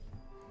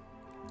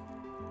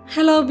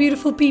Hello,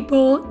 beautiful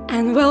people,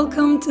 and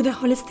welcome to the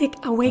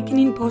Holistic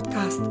Awakening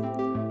podcast.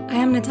 I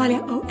am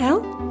Natalia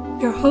OL,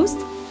 your host,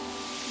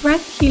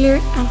 breath healer,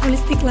 and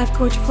holistic life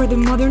coach for the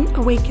modern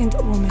awakened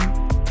woman.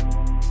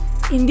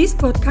 In this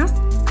podcast,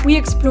 we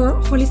explore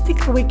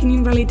holistic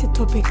awakening related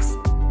topics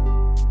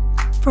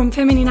from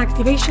feminine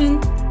activation,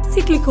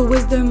 cyclical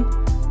wisdom,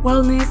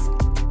 wellness,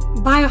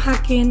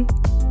 biohacking,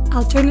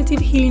 alternative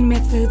healing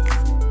methods,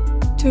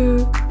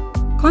 to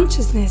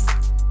consciousness,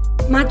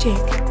 magic,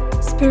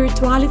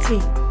 spirituality,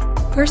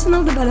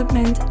 personal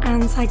development,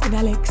 and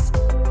psychedelics.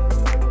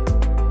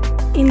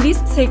 In this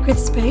sacred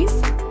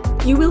space,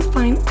 you will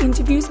find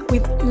interviews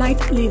with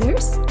light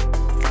leaders,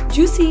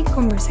 juicy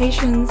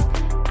conversations,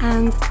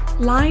 and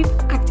live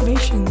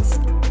activations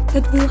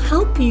that will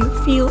help you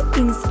feel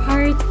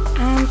inspired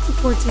and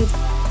supported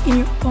in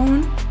your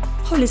own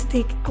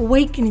holistic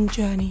awakening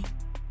journey.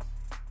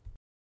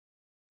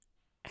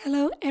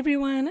 Hello,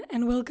 everyone,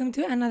 and welcome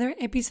to another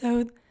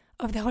episode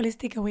of the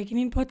Holistic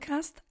Awakening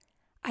podcast.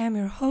 I am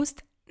your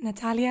host,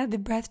 Natalia, the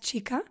Breath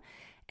Chica,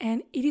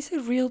 and it is a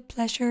real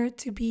pleasure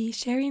to be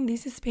sharing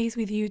this space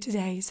with you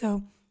today,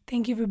 so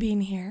thank you for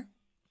being here.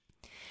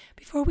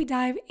 Before we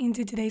dive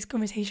into today's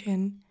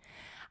conversation,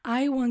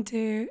 I want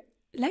to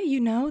let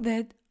you know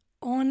that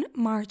on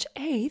March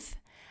 8th,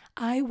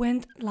 I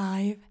went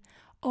live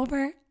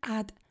over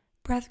at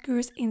Breath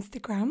Guru's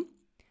Instagram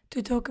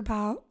to talk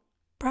about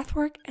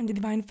breathwork and the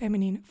divine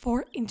feminine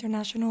for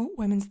International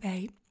Women's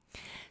Day.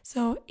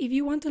 So if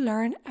you want to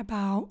learn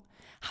about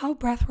how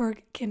breathwork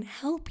can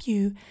help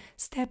you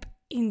step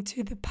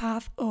into the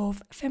path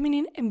of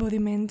feminine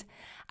embodiment,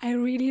 I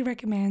really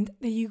recommend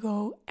that you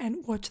go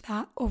and watch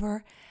that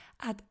over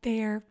at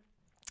their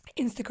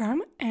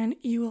Instagram, and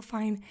you will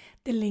find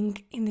the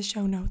link in the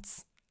show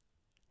notes.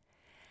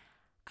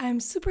 I'm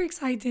super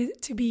excited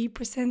to be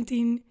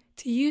presenting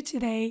to you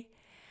today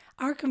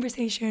our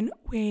conversation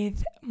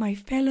with my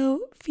fellow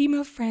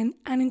female friend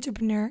and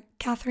entrepreneur,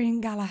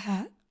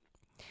 Gallagher.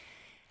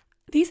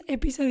 This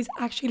episode is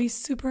actually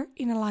super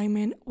in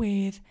alignment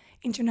with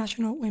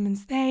International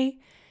Women's Day,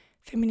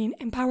 feminine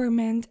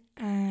empowerment,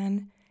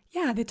 and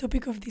the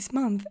topic of this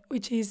month,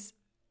 which is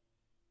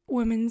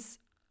Women's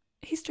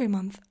History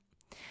Month.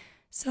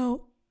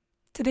 So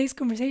today's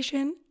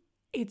conversation,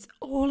 it's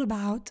all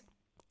about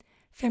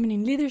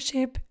feminine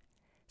leadership,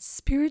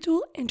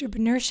 spiritual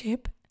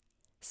entrepreneurship,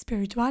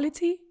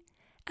 spirituality,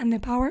 and the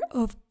power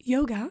of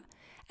yoga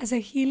as a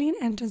healing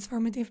and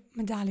transformative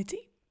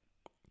modality.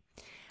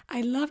 I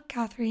love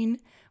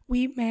Catherine.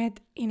 We met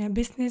in a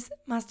business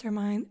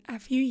mastermind a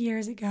few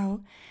years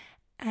ago,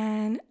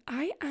 and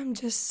I am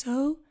just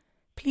so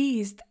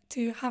pleased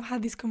to have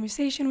had this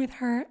conversation with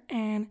her,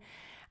 and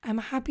I'm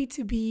happy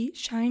to be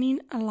shining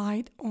a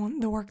light on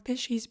the work that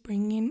she's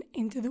bringing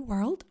into the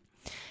world.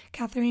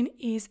 Catherine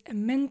is a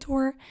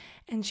mentor,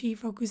 and she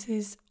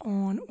focuses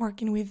on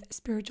working with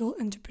spiritual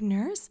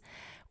entrepreneurs,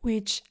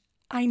 which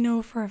I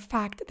know for a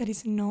fact that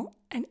is not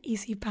an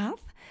easy path.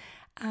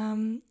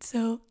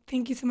 So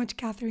thank you so much,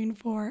 Catherine,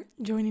 for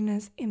joining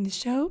us in the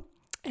show.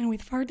 And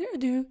with further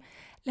ado,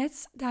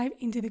 let's dive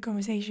into the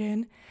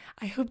conversation.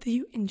 I hope that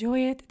you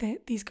enjoy it,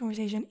 that this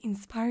conversation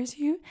inspires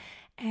you,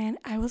 and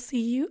I will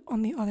see you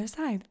on the other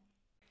side.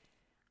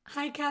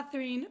 Hi,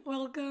 Catherine.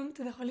 Welcome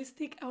to the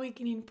Holistic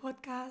Awakening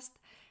podcast.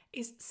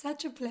 It's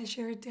such a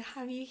pleasure to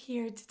have you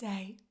here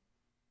today.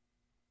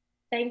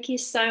 Thank you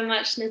so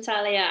much,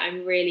 Natalia.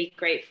 I'm really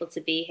grateful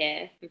to be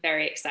here. I'm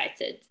very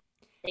excited.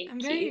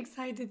 I'm very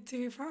excited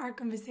too for our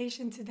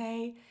conversation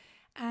today,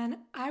 and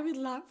I would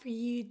love for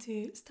you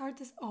to start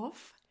us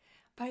off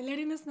by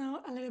letting us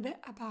know a little bit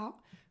about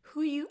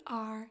who you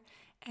are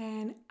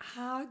and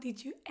how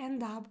did you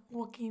end up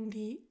walking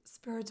the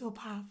spiritual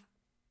path.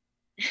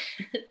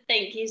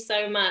 Thank you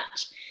so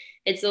much.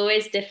 It's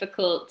always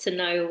difficult to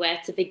know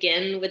where to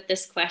begin with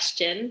this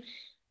question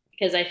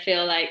because I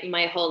feel like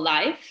my whole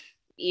life,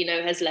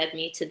 has led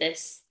me to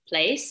this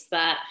place,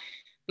 but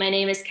my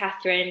name is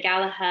Gallagher,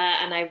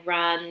 and I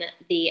run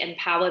the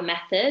Empower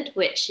Method,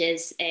 which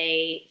is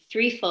a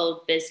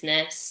threefold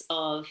business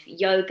of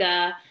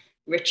yoga,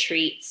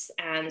 retreats,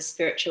 and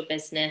spiritual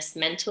business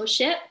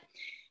mentorship.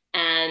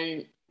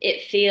 And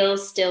it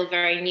feels still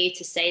very new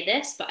to say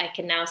this, but I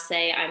can now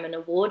say I'm an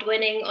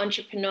award-winning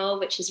entrepreneur,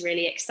 which is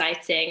really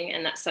exciting.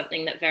 And that's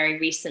something that very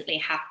recently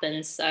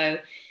happened. So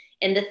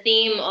in the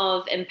theme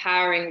of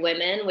empowering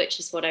women, which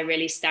is what I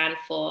really stand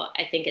for,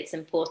 I think it's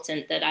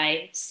important that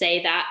I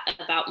say that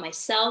about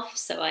myself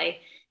so I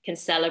can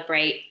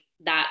celebrate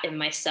that in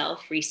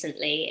myself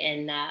recently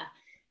in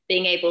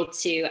being able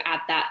to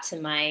add that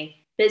to my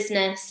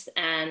business.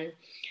 And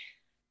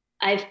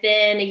I've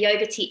been a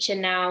yoga teacher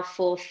now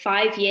for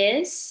 5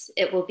 years.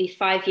 It will be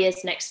 5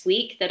 years next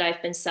week that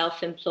I've been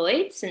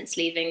self-employed since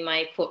leaving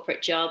my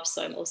corporate job.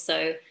 So I'm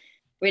also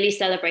really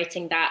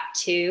celebrating that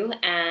too.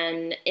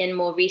 And in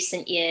more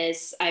recent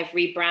years, I've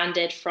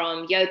rebranded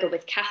from Yoga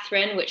with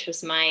Catherine, which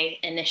was my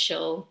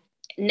initial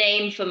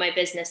name for my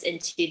business,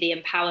 into the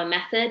Empower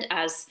Method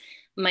as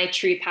my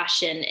true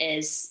passion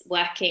is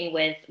working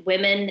with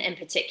women in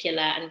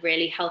particular and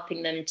really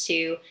helping them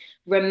to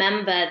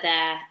remember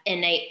their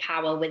innate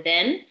power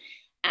within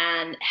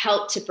and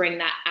help to bring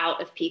that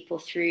out of people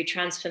through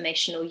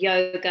transformational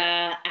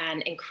yoga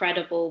and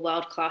incredible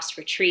world-class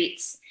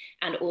retreats,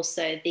 and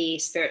also the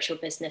spiritual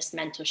business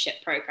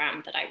mentorship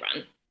program that I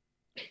run.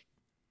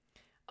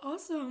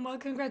 Awesome. Well,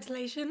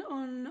 congratulations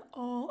on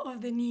all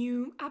of the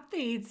new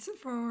updates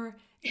for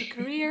your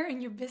career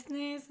and your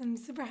business. I'm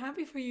super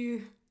happy for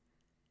you.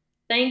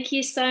 Thank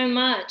you so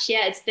much.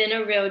 Yeah, it's been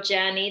a real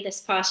journey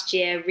this past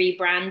year,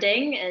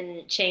 rebranding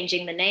and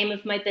changing the name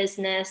of my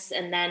business,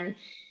 and then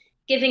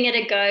giving it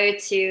a go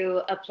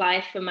to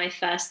apply for my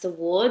first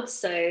award.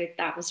 So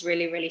that was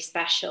really, really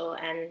special,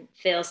 and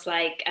feels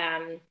like,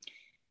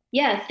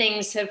 yeah,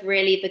 things have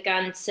really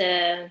begun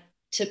to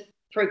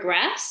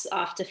progress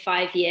after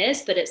 5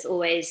 years, but it's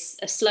always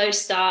a slow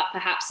start.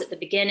 Perhaps at the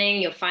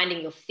beginning, you're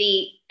finding your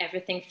feet,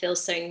 everything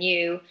feels so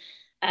new.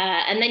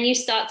 And then you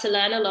start to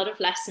learn a lot of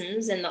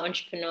lessons in the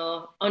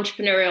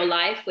entrepreneurial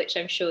life, which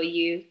I'm sure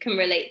you can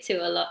relate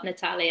to a lot,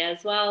 Natalia,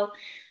 as well.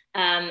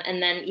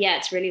 And then, yeah,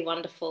 it's really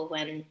wonderful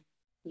when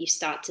you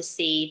start to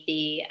see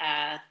the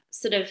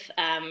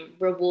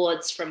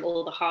rewards from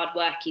all the hard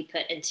work you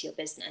put into your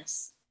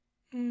business.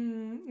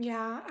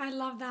 Yeah, I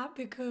love that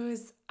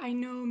because I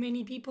know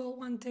many people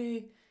want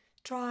to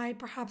try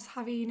perhaps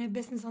having a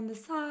business on the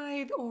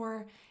side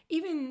or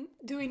even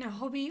doing a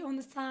hobby on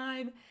the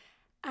side.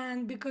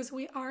 And because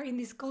we are in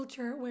this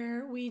culture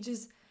where we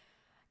just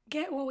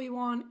get what we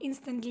want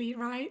instantly,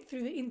 right?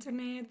 Through the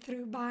internet,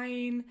 through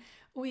buying,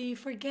 we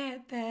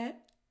forget that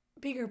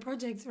bigger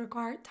projects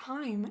require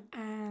time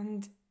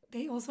and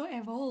they also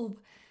evolve.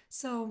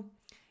 So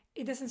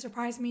it doesn't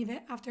surprise me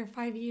that after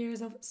 5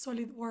 years of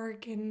solid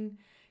work and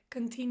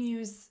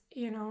continuous,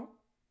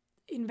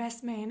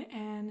 investment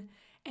and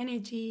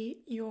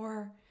energy,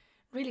 you're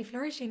really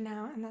flourishing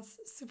now, and that's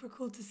super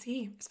cool to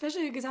see,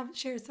 especially because I've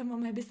shared some of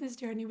my business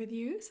journey with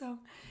you. So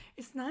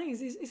it's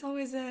nice. It's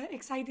always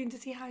exciting to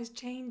see how it's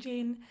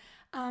changing.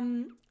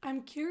 I'm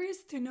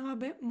curious to know a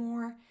bit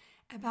more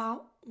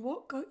about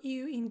what got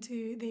you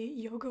into the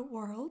yoga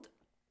world,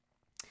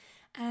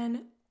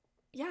 and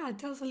yeah,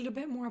 tell us a little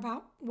bit more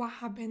about what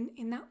happened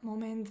in that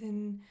moment.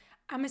 And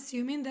I'm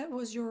assuming that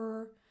was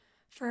your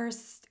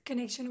first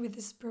connection with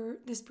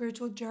the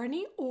spiritual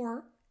journey,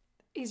 or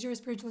is your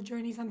spiritual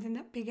journey something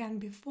that began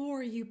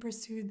before you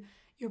pursued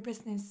your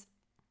business?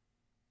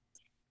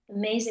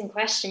 Amazing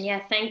question. Yeah,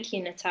 thank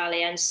you,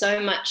 Natalia. And so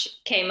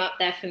much came up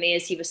there for me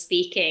as you were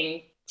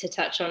speaking, to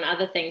touch on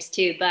other things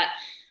too. But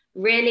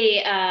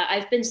really,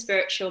 I've been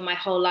spiritual my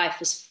whole life,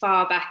 as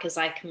far back as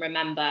I can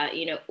remember,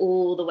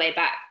 all the way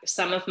back.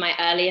 Some of my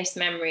earliest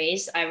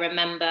memories, I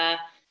remember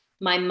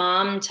my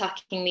mom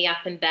tucking me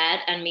up in bed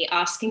and me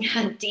asking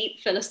her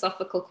deep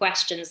philosophical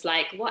questions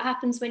like, what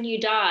happens when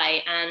you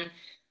die? And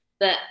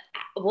but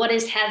what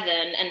is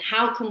heaven, and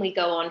how can we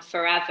go on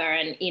forever?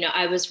 And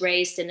I was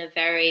raised in a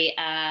very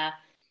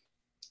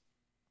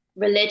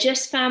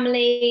religious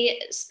family,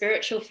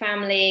 spiritual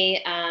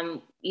family.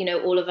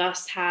 All of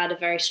us had a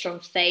very strong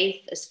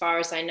faith. As far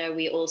as I know,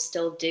 we all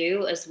still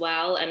do as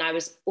well. And I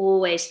was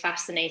always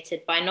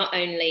fascinated by not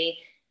only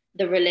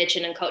the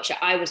religion and culture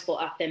I was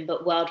brought up in,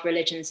 but world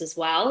religions as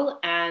well.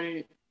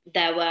 And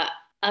there were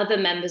other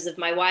members of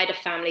my wider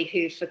family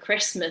who, for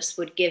Christmas,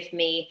 would give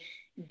me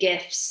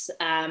gifts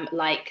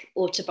like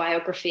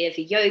Autobiography of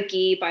a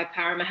Yogi by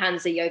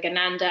Paramahansa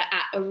Yogananda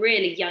at a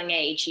really young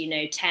age,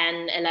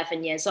 10,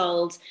 11 years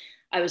old.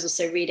 I was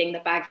also reading the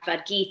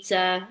Bhagavad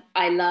Gita.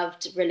 I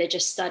loved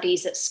religious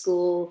studies at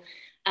school.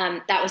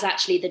 That was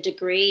actually the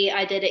degree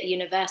I did at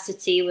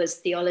university, was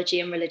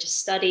theology and religious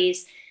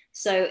studies.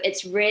 So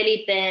it's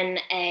really been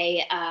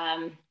a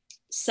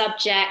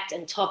subject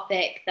and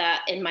topic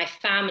that in my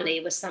family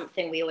was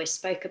something we always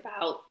spoke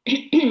about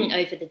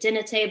over the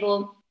dinner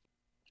table,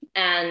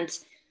 and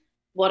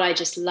what I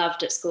just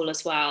loved at school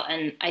as well.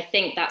 And I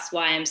think that's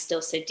why I'm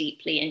still so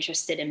deeply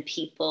interested in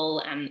people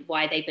and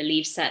why they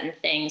believe certain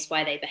things,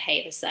 why they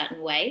behave a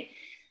certain way.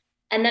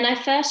 And then I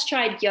first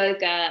tried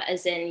yoga,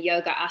 as in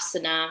yoga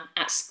asana,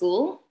 at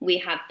school. We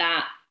had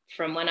that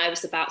from when I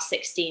was about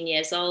 16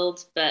 years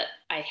old, but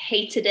I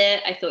hated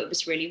it. I thought it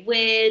was really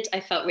weird.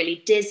 I felt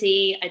really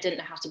dizzy. I didn't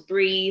know how to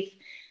breathe.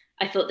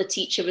 I thought the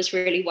teacher was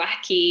really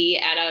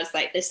wacky, and I was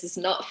like, this is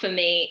not for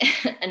me.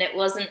 And it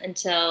wasn't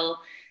until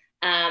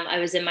I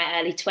was in my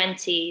early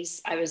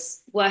 20s. I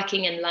was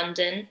working in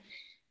London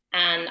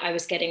and I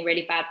was getting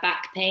really bad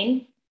back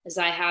pain, as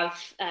I have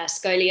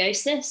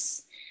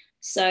scoliosis.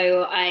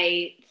 So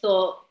I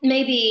thought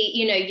maybe,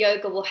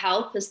 yoga will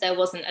help, as there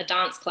wasn't a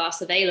dance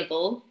class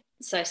available.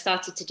 So I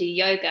started to do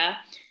yoga.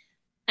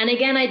 And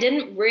again, I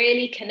didn't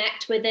really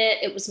connect with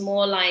it. It was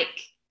more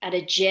like at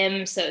a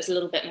gym. So it was a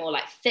little bit more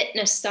like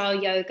fitness style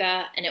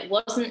yoga. And it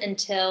wasn't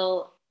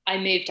until I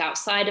moved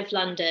outside of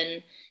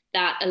London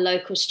that a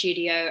local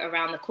studio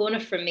around the corner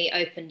from me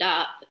opened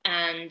up.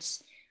 And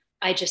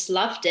I just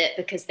loved it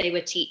because they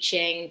were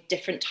teaching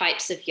different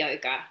types of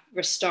yoga: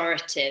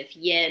 restorative,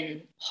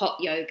 yin, hot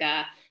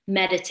yoga,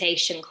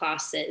 meditation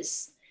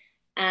classes.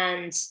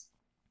 And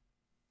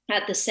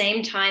at the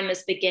same time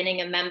as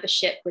beginning a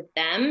membership with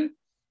them,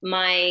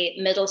 my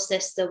middle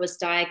sister was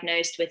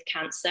diagnosed with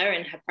cancer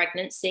in her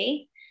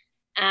pregnancy.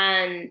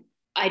 And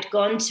I'd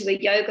gone to a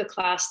yoga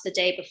class the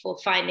day before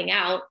finding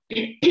out,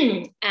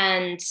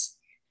 and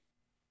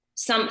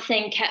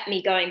something kept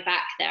me going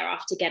back there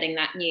after getting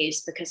that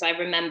news, because I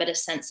remembered a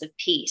sense of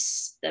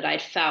peace that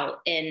I'd felt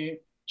in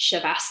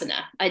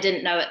Shavasana. I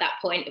didn't know at that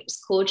point it was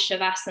called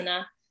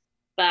Shavasana,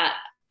 but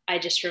I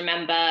just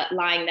remember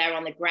lying there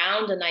on the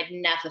ground, and I'd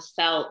never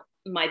felt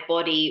my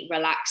body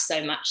relax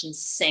so much and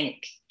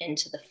sink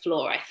into the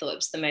floor. I thought it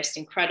was the most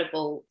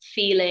incredible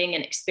feeling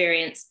and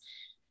experience.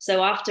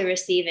 So after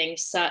receiving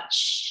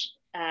such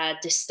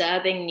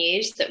disturbing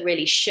news that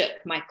really shook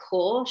my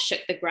core, shook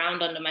the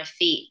ground under my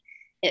feet,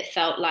 it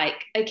felt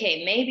like,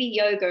 okay, maybe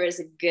yoga is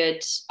a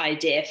good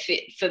idea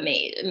for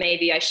me.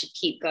 Maybe I should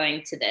keep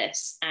going to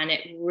this. And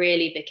it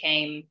really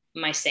became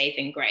my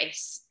saving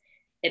grace.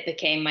 It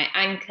became my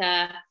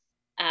anchor.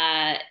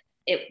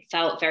 It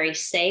felt very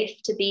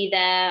safe to be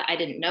there. I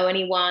didn't know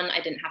anyone.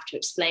 I didn't have to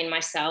explain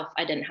myself.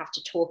 I didn't have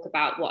to talk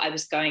about what I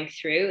was going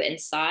through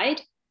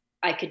inside.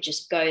 I could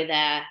just go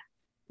there,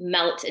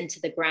 melt into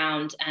the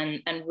ground,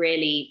 and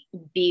really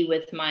be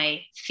with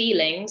my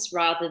feelings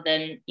rather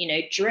than,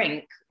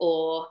 drink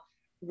or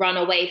run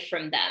away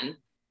from them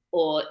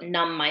or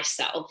numb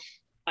myself.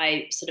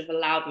 I sort of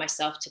allowed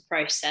myself to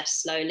process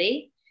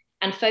slowly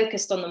and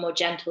focused on the more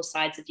gentle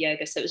sides of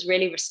yoga. So it was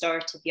really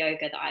restorative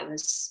yoga that I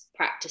was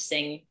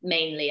practicing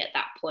mainly at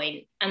that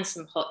point, and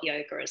some hot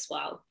yoga as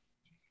well.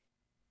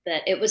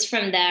 But it was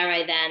from there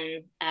I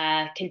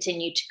then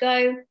continued to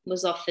go,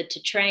 was offered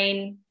to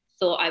train,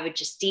 thought I would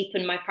just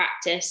deepen my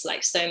practice,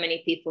 like so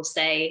many people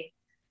say.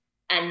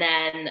 And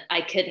then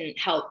I couldn't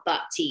help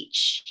but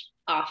teach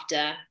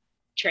after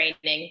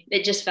training.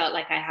 It just felt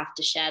like I have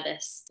to share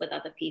this with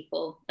other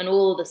people. And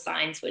all the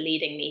signs were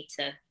leading me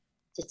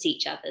to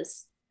teach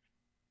others.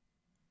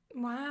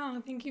 Wow,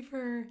 thank you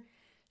for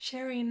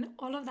sharing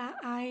all of that.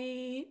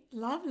 I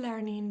love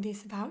learning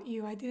this about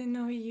you. I didn't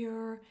know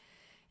you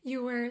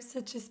were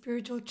such a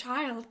spiritual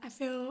child. I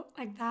feel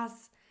like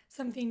that's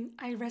something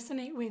I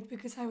resonate with,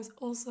 because I was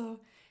also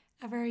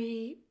a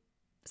very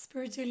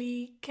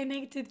spiritually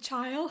connected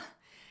child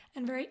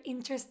and very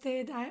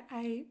interested.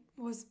 I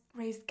was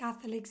raised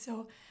Catholic,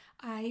 so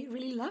I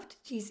really loved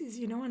Jesus,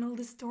 and all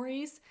the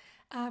stories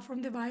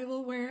from the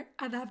Bible were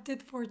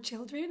adapted for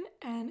children,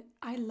 and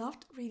I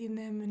loved reading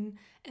them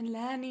and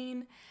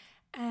learning.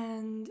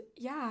 And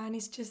yeah, and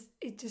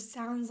it just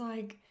sounds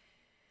like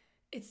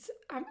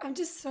I'm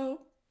just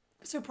so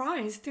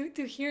surprised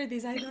to hear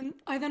this. I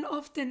don't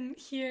often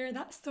hear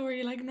that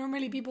story. Like,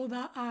 normally people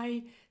that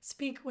I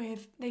speak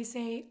with, they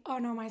say, "Oh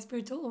no, my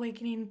spiritual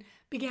awakening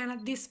began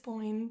at this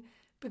point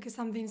because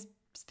something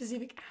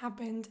specific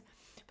happened."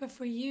 But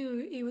for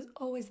you, it was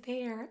always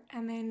there,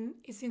 and then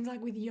it seems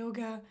like with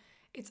yoga,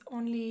 it's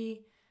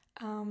only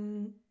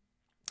um,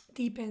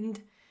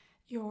 deepened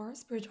your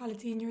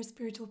spirituality and your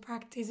spiritual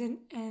practice.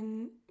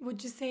 And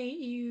would you say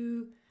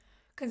you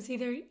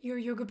consider your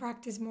yoga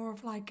practice more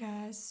of like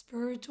a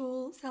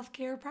spiritual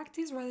self-care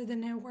practice rather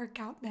than a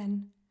workout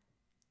then?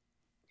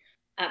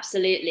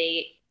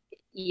 Absolutely.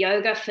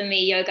 Yoga for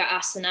me, yoga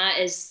asana,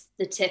 is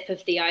the tip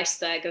of the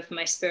iceberg of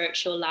my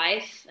spiritual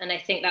life. And I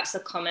think that's a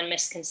common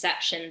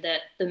misconception,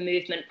 that the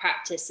movement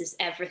practice is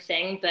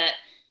everything. But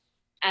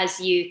as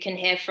you can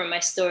hear from my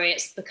story,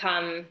 it's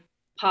become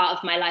part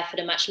of my life at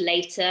a much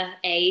later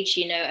age.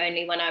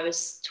 Only when I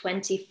was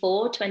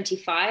 24,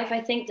 25,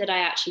 I think, did I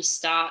actually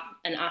start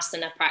an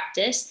asana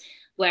practice,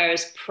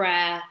 whereas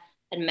prayer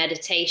and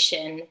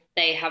meditation,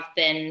 they have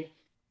been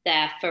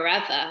there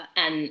forever.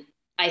 And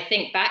I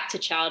think back to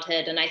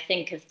childhood, and I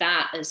think of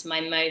that as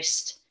my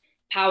most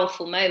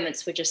powerful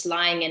moments were just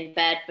lying in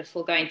bed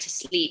before going to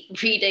sleep,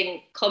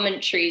 reading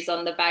commentaries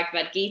on the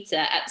Bhagavad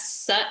Gita at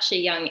such a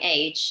young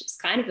age. It's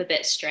kind of a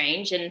bit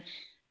strange. And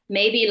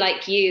maybe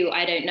like you,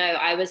 I don't know,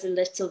 I was a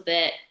little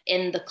bit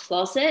in the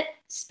closet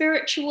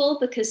spiritual,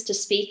 because to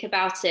speak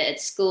about it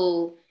at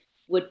school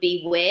would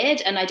be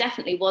weird. And I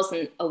definitely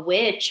wasn't a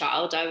weird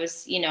child. I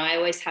was, I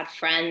always had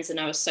friends and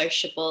I was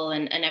sociable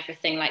and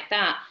everything like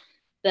that.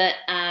 But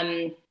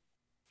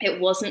it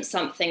wasn't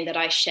something that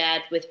I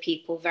shared with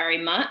people very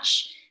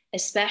much,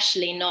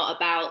 especially not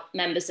about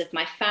members of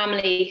my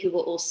family who were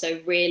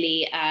also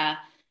really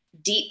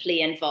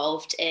deeply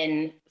involved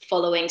in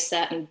following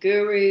certain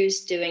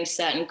gurus, doing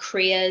certain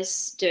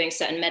kriyas, doing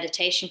certain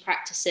meditation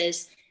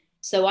practices.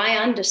 So I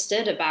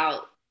understood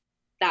about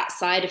that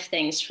side of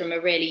things from a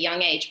really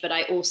young age, but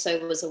I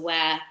also was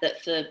aware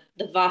that for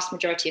the vast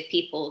majority of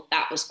people,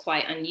 that was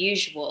quite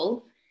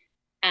unusual.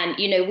 And,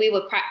 we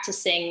were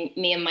practicing,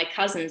 me and my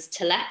cousins,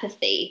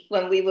 telepathy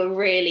when we were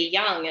really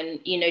young, and,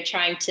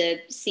 trying to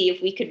see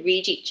if we could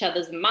read each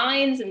other's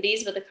minds. And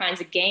these were the kinds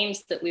of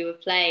games that we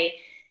would play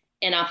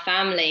in our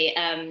family.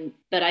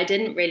 But I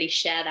didn't really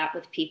share that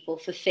with people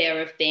for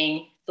fear of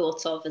being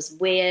thought of as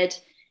weird.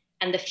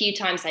 And the few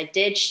times I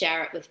did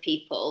share it with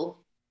people,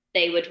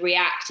 they would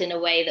react in a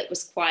way that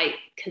was quite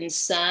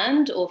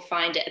concerned or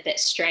find it a bit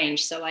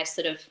strange. So I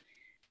sort of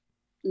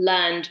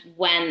learned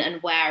when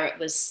and where it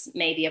was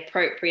maybe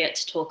appropriate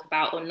to talk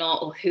about or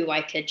not, or who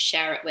I could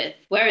share it with.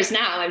 Whereas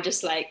now I'm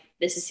just like,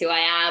 this is who I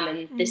am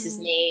and this is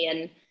me.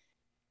 And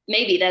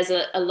maybe there's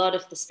a lot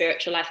of the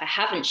spiritual life I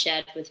haven't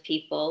shared with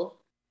people,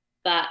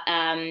 but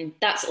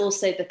that's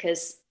also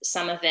because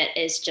some of it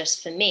is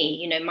just for me.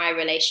 You know, my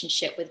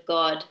relationship with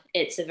God,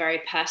 it's a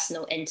very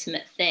personal,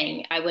 intimate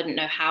thing. I wouldn't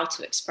know how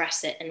to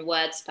express it in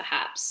words,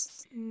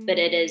 perhaps, but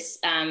it is,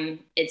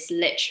 it's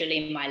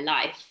literally my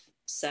life.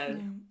 So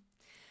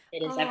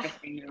it is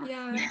everything now.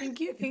 Yeah, thank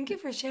you. Thank you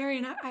for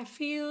sharing. I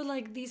feel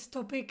like this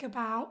topic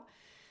about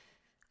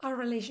our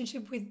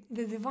relationship with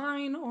the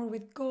divine or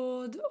with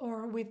God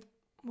or with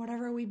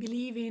whatever we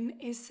believe in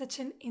is such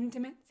an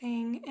intimate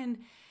thing. And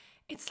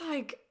it's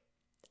like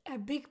a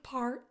big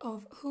part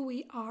of who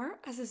we are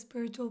as a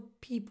spiritual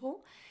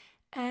people.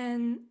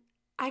 And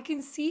I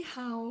can see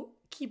how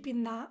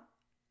keeping that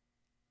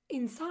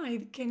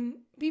inside can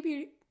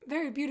be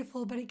very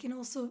beautiful, but it can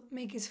also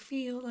make us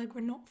feel like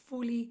we're not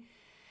fully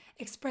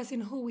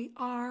expressing who we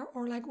are,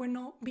 or like we're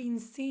not being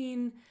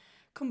seen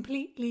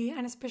completely.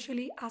 And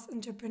especially as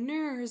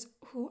entrepreneurs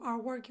who are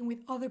working with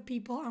other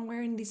people and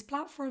we're in these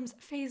platforms,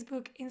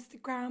 Facebook,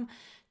 Instagram,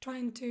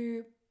 trying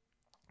to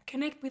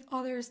connect with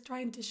others,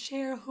 trying to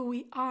share who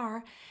we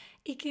are,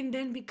 it can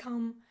then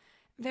become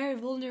very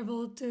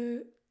vulnerable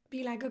to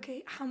be like,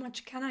 okay, how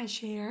much can I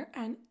share?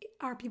 And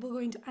are people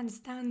going to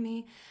understand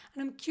me?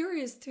 And I'm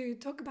curious to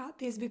talk about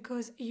this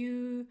because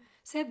you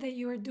said that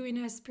you are doing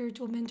a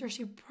spiritual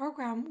mentorship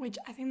program, which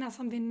I think that's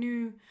something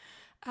new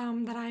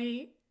that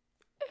I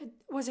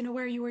wasn't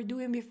aware you were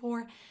doing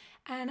before.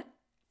 And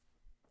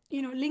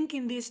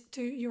linking this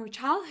to your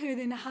childhood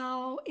and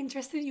how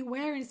interested you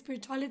were in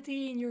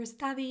spirituality in your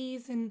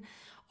studies and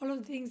all of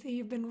the things that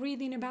you've been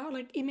reading about,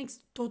 like it makes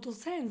total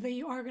sense that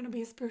you are going to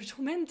be a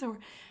spiritual mentor.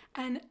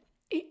 And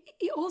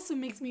it also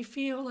makes me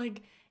feel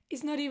like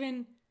it's not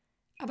even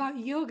about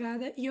yoga,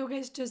 that yoga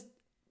is just,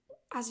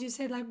 as you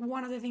said, like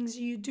one of the things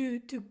you do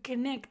to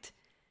connect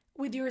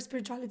with your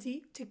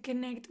spirituality, to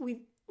connect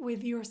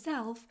with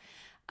yourself.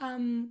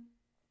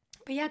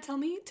 But yeah, tell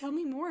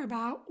me more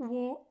about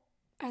what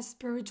a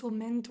spiritual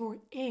mentor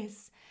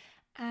is,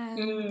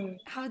 and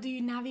how do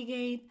you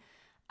navigate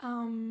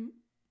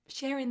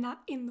sharing that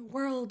in the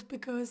world?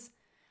 Because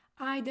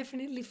I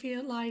definitely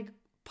feel like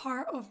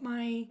part of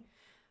my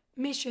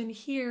mission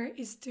here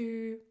is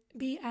to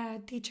be a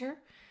teacher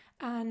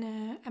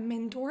and a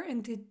mentor,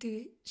 and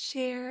to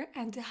share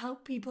and to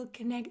help people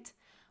connect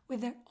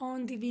with their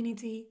own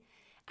divinity.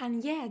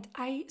 And yet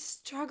I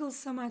struggle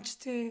so much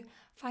to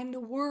find the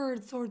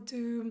words, or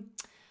to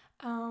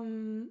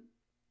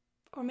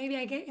or maybe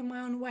I get in my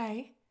own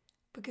way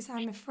because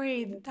I'm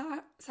afraid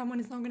that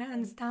someone is not going to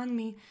understand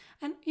me.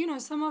 And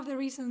some of the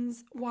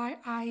reasons why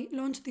I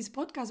launched this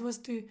podcast was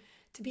to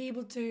be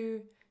able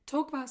to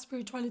talk about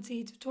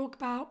spirituality, to talk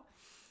about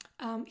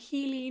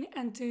healing,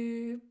 and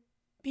to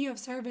be of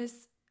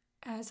service,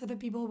 so that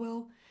people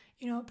will,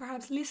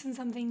 perhaps listen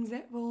some things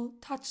that will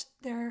touch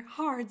their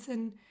hearts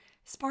and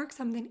spark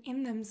something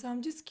in them. So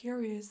I'm just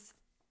curious.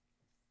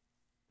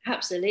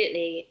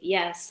 Absolutely.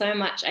 Yeah, so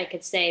much I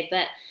could say,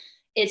 but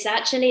it's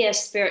actually a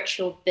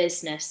spiritual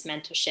business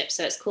mentorship.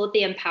 So it's called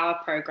the Empower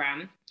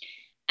Program.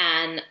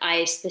 And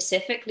I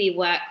specifically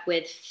work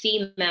with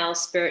female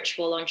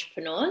spiritual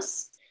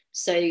entrepreneurs.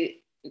 So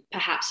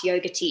perhaps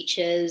yoga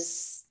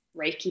teachers,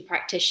 Reiki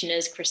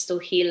practitioners, crystal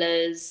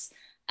healers.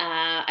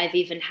 I've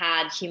even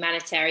had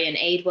humanitarian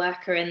aid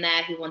worker in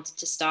there who wanted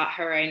to start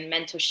her own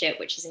mentorship,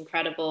 which is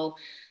incredible.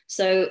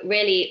 So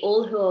really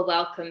all who are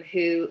welcome,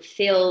 who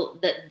feel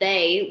that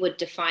they would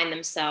define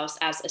themselves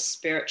as a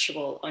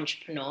spiritual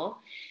entrepreneur.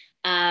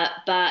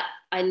 But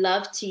I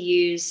love to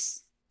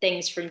use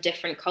things from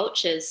different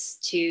cultures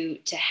to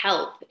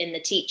help in the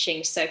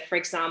teaching. So for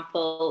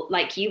example,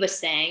 like you were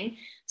saying,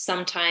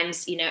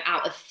 sometimes,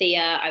 out of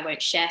fear, I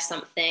won't share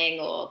something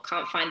or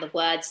can't find the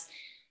words.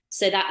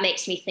 So that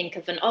makes me think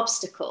of an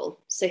obstacle.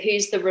 So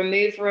who's the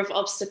remover of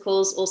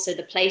obstacles, also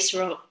the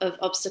placer of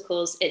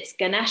obstacles? It's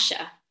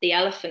Ganesha, the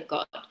elephant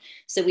god.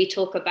 So we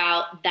talk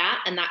about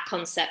that and that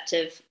concept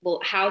of,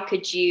 well, how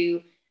could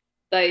you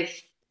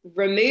both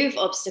remove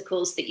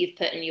obstacles that you've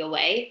put in your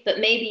way, but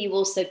maybe you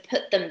also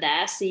put them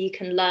there so you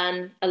can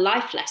learn a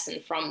life lesson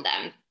from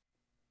them.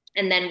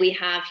 And then we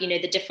have,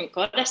 the different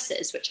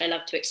goddesses, which I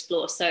love to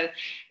explore. So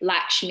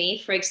Lakshmi,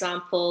 for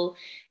example,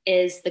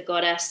 is the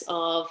goddess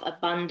of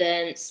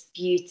abundance,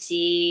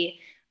 beauty,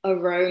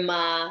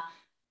 aroma,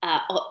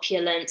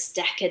 opulence,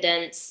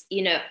 decadence.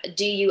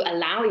 Do you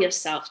allow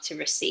yourself to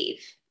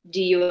receive?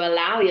 Do you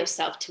allow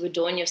yourself to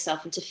adorn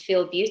yourself and to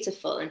feel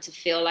beautiful and to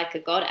feel like a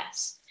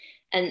goddess?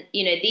 And,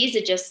 these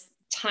are just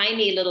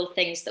tiny little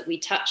things that we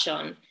touch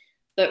on.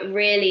 But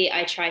really,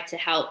 I try to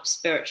help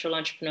spiritual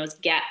entrepreneurs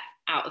get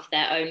out of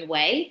their own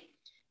way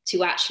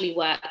to actually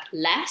work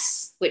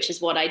less, which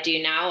is what I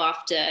do now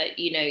after,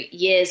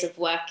 years of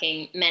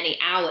working many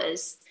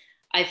hours.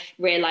 I've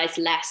realized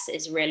less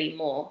is really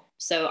more.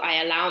 So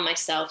I allow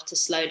myself to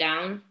slow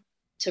down,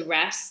 to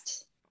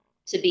rest,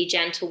 to be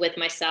gentle with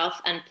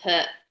myself, and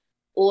put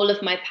all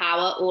of my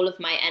power, all of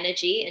my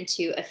energy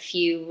into a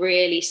few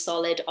really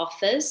solid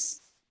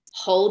offers,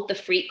 hold the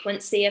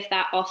frequency of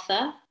that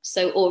offer.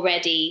 So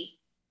already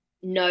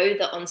know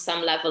that on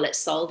some level it's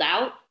sold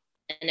out,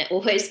 and it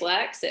always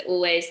works. It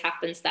always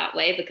happens that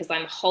way because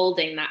I'm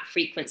holding that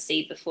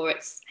frequency before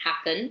it's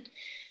happened.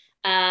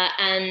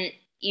 And,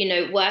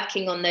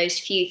 working on those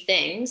few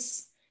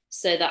things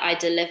so that I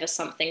deliver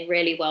something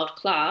really world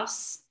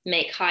class,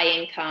 make high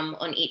income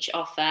on each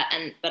offer,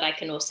 but I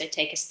can also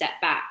take a step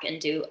back and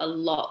do a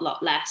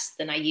lot less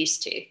than I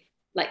used to,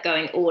 like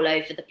going all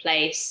over the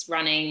place,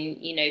 running,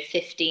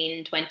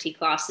 15, 20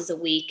 classes a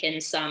week in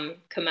some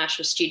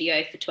commercial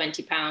studio for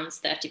 £20,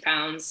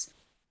 £30,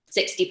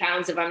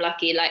 £60 if I'm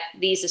lucky. Like,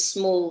 these are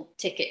small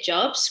ticket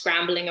jobs,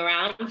 scrambling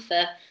around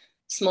for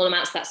small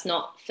amounts. That's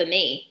not for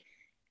me.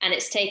 And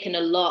it's taken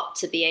a lot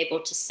to be able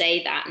to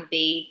say that and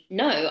be,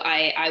 no,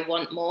 I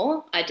want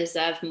more. I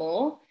deserve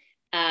more.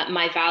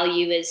 My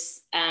value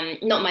is,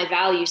 not my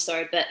value,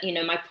 sorry, but,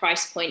 my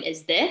price point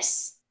is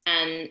this.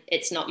 And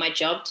it's not my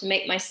job to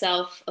make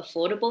myself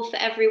affordable for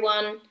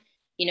everyone.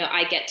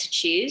 I get to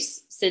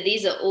choose. So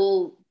these are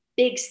all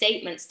big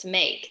statements to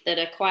make that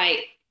are quite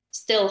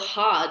still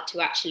hard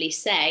to actually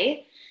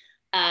say.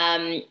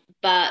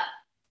 But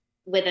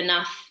with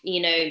enough,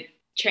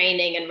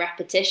 training and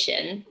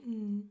repetition,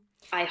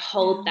 I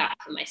hold that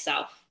for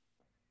myself.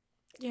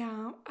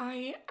 Yeah,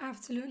 I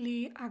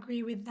absolutely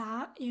agree with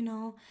that.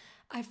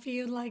 I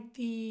feel like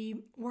the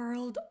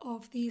world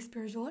of the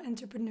spiritual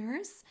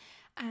entrepreneurs,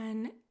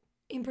 and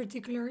in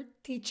particular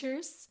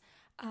teachers,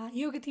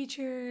 yoga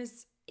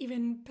teachers,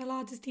 even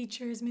Pilates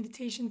teachers,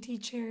 meditation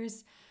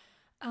teachers,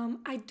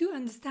 I do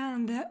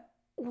understand that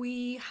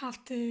we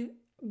have to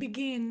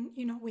begin,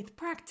 with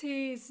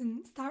practice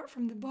and start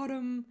from the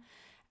bottom,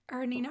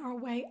 earning our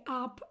way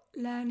up,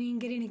 learning,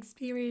 getting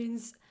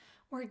experience,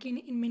 working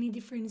in many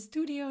different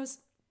studios.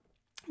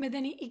 But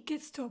then it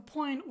gets to a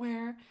point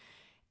where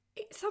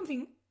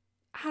something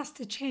has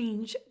to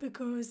change,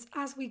 because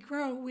as we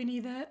grow, we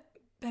need a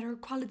better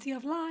quality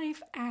of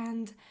life.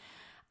 And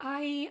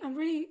I am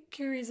really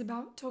curious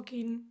about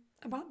talking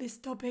about this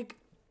topic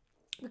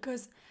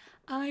because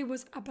I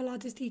was a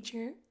Pilates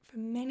teacher for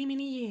many,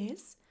 many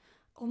years,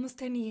 almost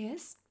 10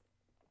 years.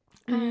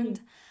 And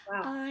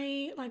Wow.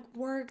 I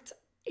worked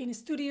in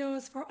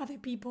studios for other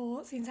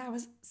people since I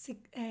was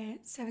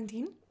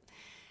 17,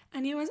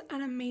 and it was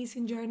an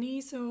amazing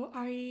journey. So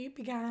I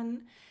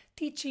began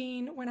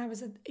teaching when I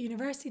was at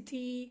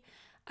university.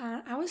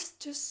 I was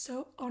just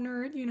so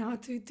honored,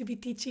 to be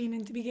teaching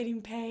and to be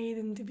getting paid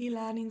and to be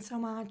learning so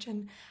much.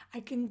 And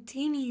I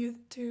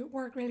continued to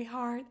work really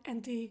hard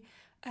and to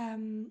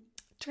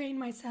train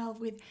myself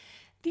with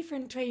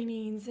different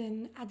trainings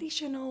and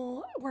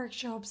additional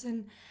workshops,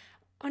 and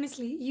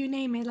honestly, you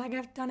name it,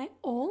 I've done it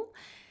all.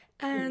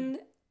 And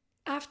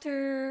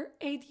after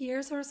 8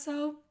 years or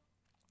so,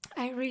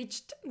 I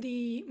reached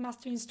the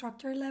master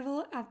instructor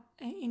level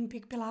in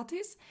Peak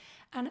Pilates,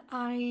 and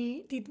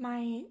I did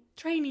my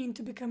training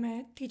to become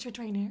a teacher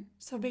trainer.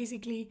 So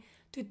basically,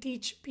 to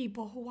teach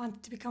people who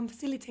wanted to become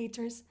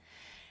facilitators.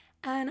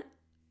 And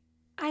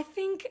I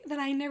think that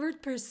I never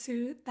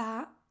pursued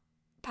that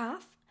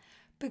path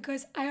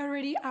because I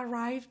already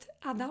arrived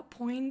at that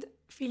point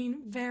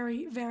feeling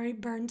very, very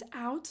burnt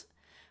out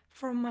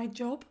from my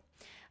job.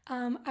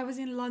 I was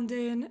in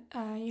London,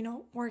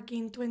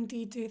 working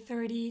 20 to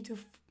 30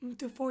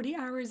 to 40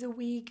 hours a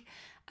week,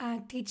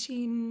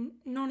 teaching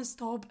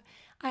non-stop.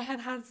 I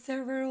had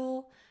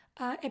several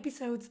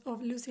episodes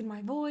of losing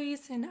my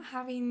voice and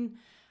having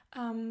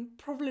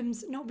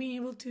problems not being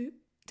able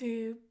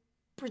to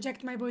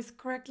project my voice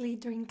correctly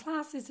during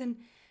classes. And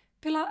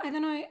I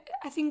don't know,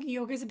 I think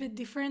yoga is a bit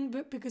different,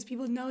 but because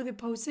people know the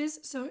poses,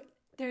 so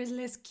there is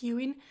less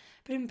cueing.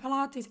 But in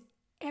Pilates,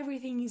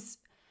 everything is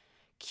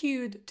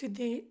cued to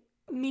the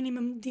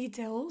minimum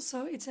detail,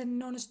 so it's a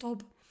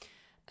non-stop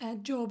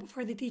job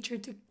for the teacher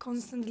to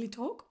constantly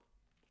talk.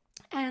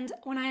 And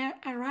when I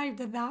arrived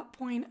at that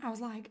point, I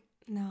was like,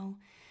 no,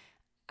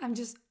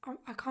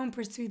 I can't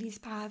pursue this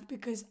path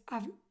because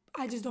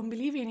I just don't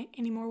believe in it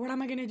anymore. What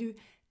am I gonna do?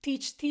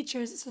 Teach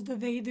teachers so that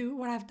they do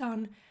what I've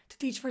done to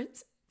teach for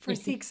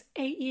 6-8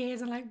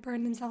 years and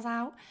burn themselves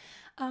out.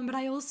 But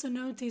I also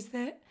noticed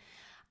that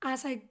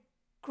as I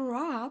grew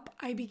up,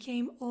 I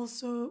became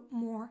also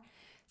more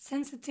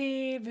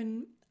sensitive,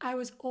 and I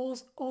was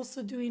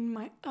also doing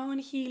my own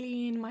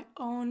healing,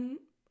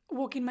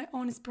 walking my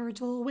own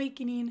spiritual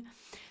awakening.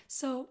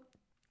 So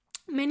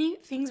many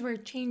things were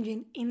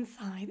changing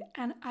inside,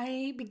 and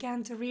I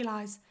began to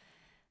realize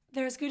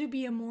there's going to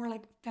be a more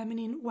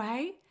feminine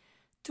way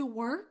to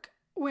work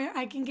where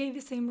I can get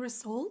the same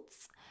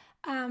results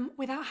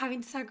without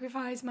having to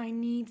sacrifice my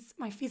needs,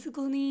 my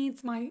physical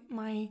needs,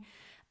 my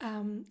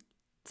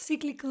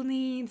cyclical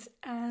needs.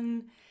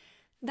 And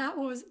that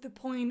was the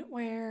point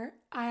where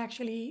I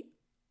actually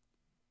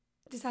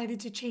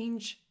decided to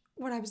change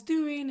what I was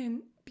doing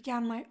and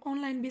began my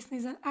online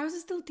business. And I was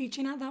still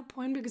teaching at that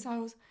point because I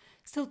was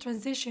still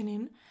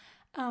transitioning.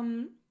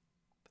 And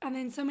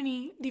then so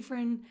many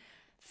different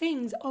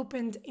things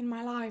opened in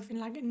my life in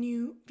like a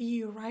new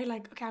view, right?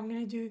 Like, okay, I'm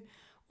gonna do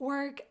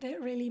work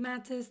that really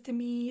matters to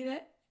me,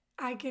 that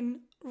I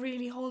can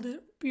really hold a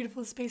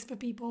beautiful space for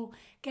people,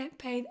 get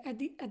paid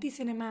a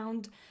decent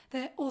amount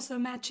that also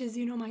matches,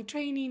 my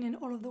training and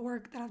all of the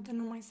work that I've done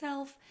on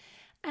myself,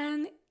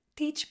 and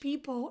teach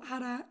people how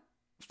to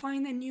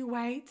find a new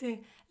way to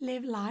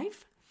live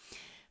life.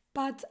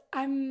 But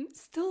I'm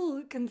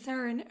still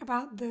concerned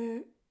about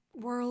the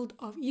world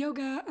of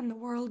yoga and the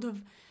world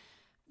of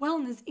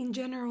wellness in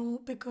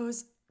general,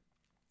 because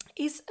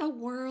it's a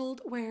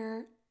world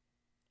where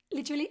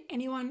literally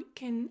anyone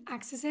can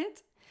access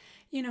it.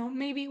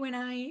 Maybe when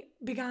I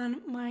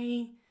began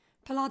my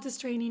Pilates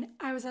training,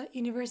 I was at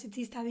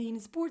university studying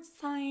sports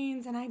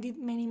science and I did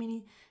many,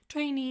 many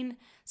training.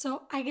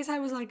 So I guess I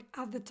was like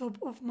at the top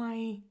of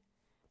my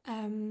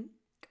um,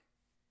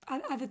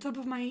 at the top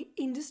of my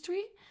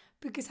industry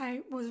because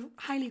I was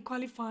highly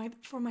qualified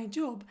for my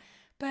job.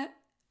 But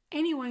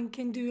anyone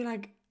can do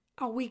like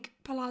a week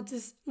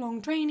Pilates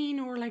long training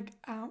or like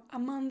a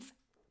month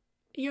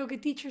yoga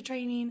teacher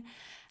training.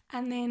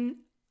 And then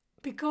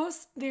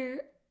because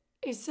there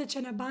is such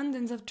an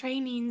abundance of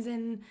trainings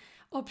and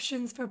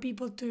options for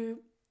people to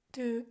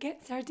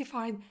get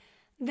certified,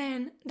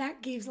 then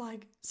that gives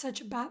like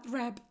such a bad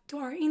rep to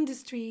our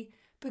industry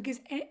because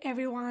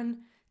everyone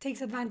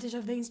takes advantage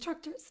of the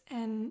instructors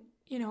and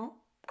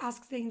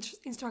asks the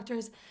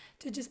instructors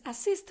to just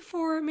assist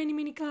for many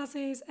many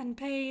classes and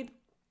paid,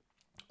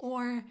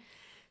 or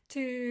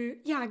to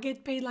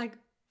get paid like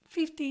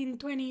 15,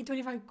 20,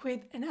 25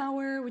 quid an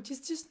hour, which is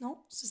just not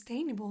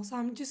sustainable. So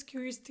I'm just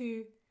curious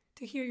to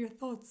hear your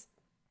thoughts.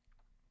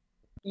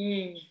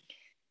 Mm.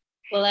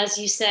 Well, as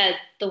you said,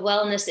 the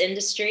wellness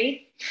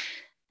industry,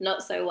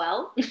 not so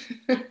well.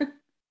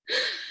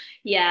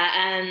 Yeah,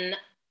 and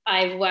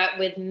I've worked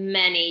with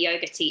many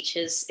yoga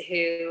teachers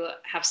who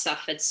have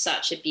suffered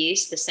such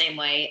abuse the same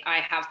way I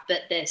have,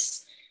 but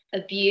this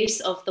abuse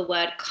of the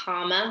word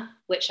karma,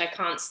 which I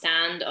can't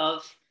stand,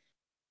 of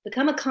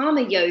become a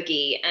karma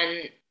yogi.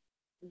 And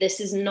this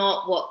is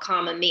not what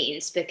karma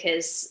means,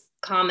 because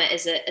karma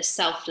is a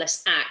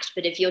selfless act.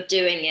 But if you're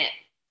doing it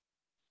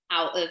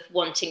out of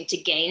wanting to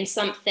gain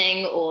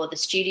something, or the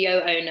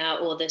studio owner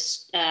or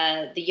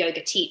the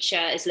yoga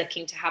teacher is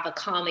looking to have a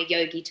karma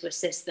yogi to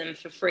assist them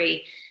for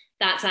free,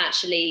 that's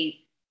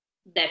actually,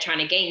 they're trying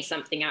to gain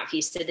something out of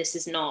you. So this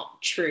is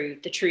not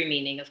the true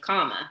meaning of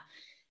karma.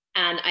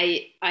 And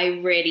I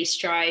really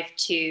strive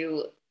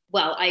to,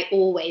 well, I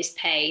always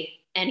pay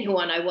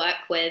anyone I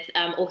work with,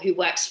 or who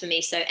works for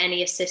me. So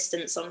any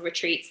assistants on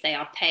retreats, they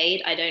are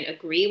paid. I don't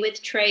agree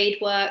with trade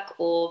work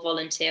or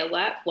volunteer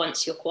work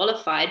once you're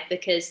qualified,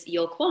 because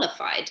you're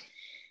qualified.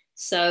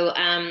 So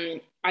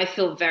I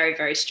feel very,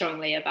 very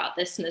strongly about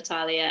this,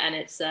 Natalia, and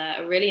it's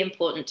a really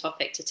important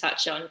topic to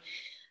touch on.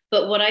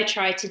 But what I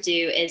try to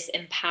do is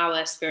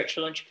empower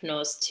spiritual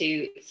entrepreneurs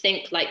to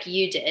think like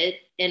you did,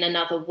 in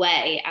another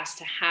way, as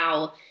to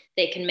how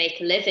they can make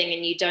a living.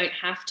 And you don't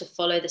have to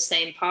follow the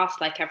same path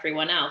like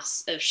everyone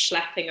else of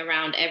schlepping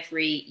around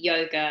every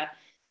yoga,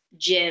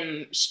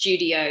 gym,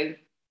 studio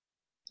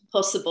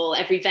possible,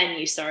 every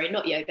venue, sorry,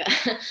 not yoga,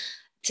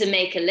 to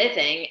make a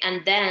living.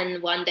 And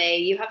then one day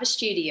you have a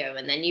studio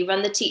and then you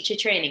run the teacher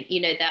training.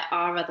 There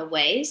are other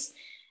ways.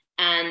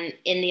 And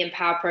in the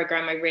Empower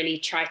program, I really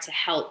try to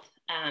help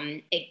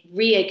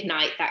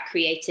reignite that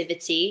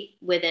creativity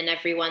within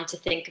everyone to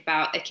think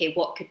about, okay,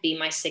 what could be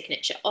my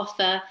signature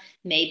offer?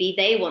 Maybe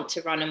they want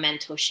to run a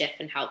mentorship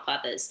and help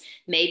others.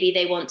 Maybe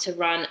they want to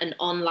run an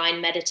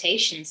online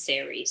meditation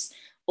series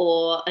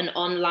or an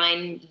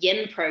online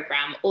yin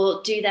program,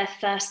 or do their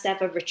first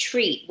ever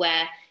retreat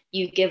where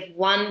you give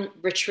one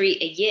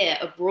retreat a year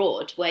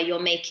abroad where you're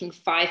making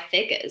 5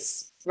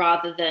 figures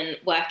rather than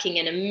working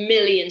in a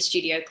million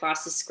studio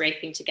classes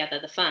scraping together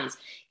the funds.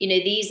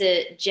 These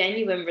are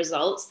genuine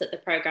results that the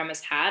program has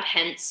had,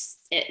 hence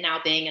it now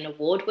being an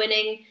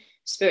award-winning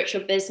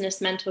spiritual business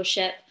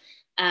mentorship.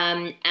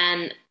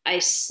 And I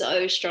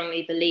so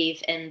strongly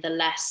believe in the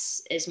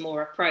less is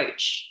more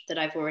approach that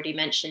I've already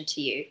mentioned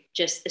to you,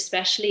 just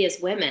especially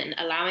as women,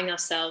 allowing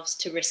ourselves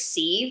to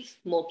receive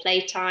more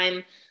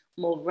playtime,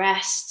 more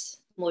rest,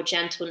 more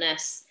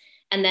gentleness.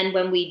 And then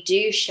when we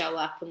do show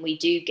up and we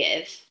do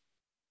give,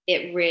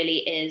 it really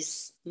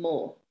is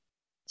more.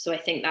 So I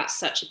think that's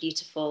such a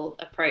beautiful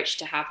approach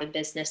to have in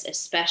business,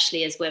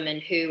 especially as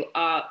women who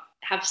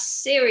have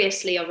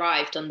seriously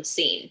arrived on the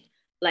scene.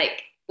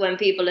 Like when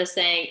people are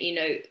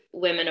saying,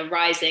 women are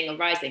rising,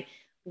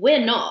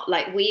 we're not.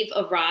 Like, we've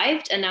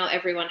arrived and now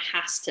everyone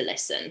has to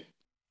listen.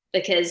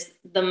 Because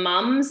the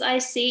mums I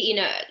see,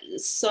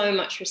 so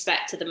much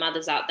respect to the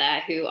mothers out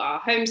there who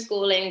are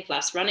homeschooling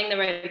plus running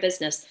their own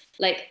business.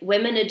 Like,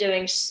 women are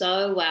doing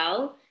so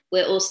well.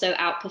 We're also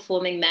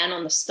outperforming men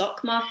on the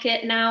stock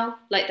market now.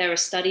 Like, there are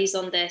studies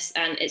on this,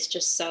 and it's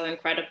just so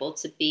incredible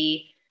to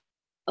be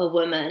a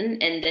woman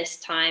in this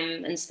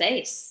time and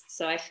space.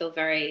 So I feel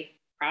very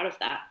proud of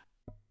that.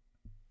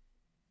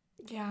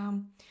 Yeah,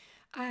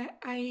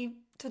 I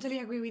totally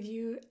agree with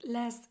you.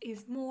 Less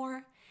is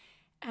more,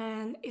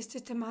 and it's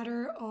just a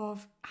matter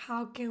of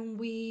how can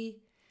we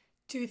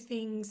do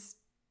things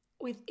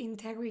with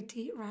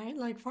integrity, right?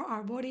 Like for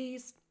our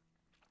bodies,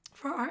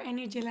 for our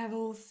energy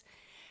levels,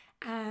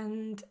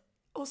 and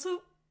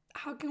also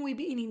how can we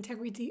be in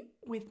integrity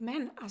with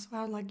men as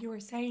well? Like you were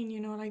saying,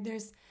 like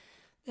there's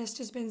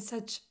just been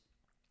such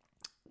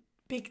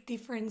big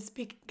difference,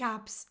 big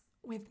gaps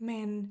with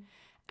men,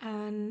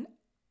 and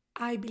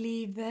I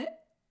believe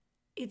that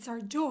it's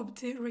our job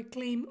to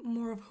reclaim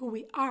more of who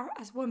we are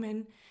as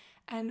women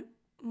and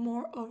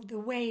more of the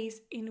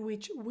ways in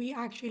which we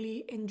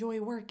actually enjoy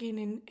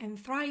working and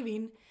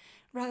thriving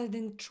rather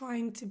than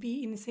trying to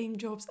be in the same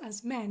jobs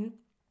as men,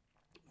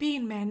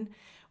 being men,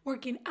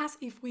 working as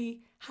if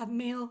we had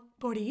male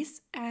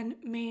bodies and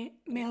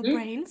male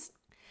brains.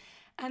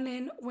 And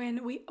then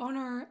when we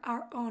honor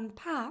our own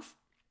path,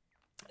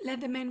 let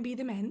the men be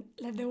the men,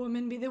 let the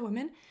women be the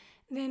women,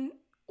 then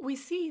we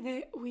see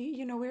that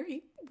we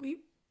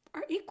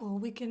are equal.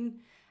 We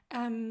can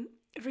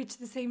reach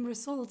the same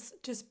results,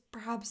 just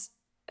perhaps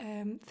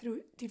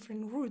through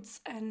different routes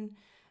and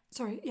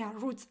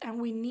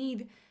we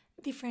need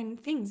different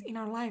things in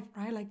our life,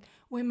 right? Like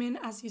women,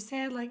 as you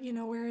said, like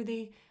we're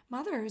the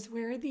mothers,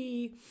 we're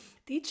the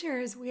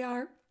teachers, we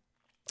are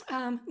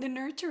the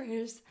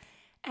nurturers,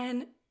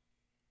 and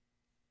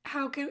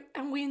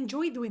and we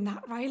enjoy doing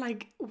that, right?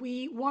 Like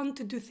we want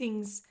to do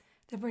things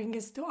that bring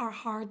us to our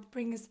heart,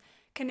 bring us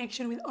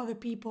connection with other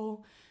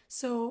people.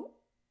 So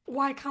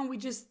why can't we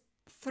just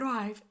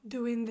thrive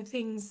doing the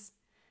things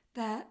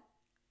that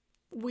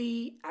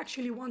we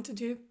actually want to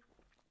do?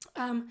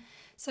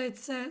 So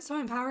it's so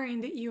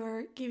empowering that you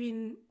are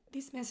giving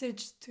this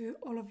message to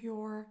all of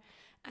your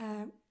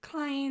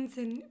clients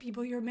and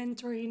people you're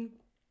mentoring.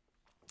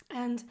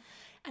 And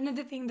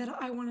another thing that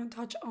I want to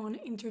touch on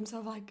in terms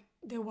of like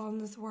the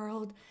wellness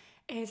world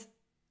is,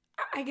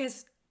 I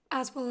guess,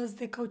 as well as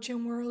the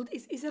coaching world,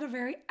 is it a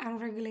very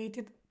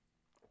unregulated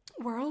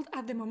world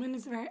at the moment?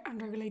 It's a very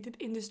unregulated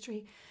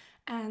industry.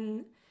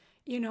 And,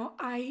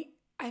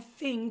 I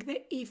think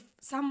that if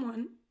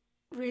someone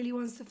really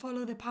wants to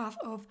follow the path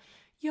of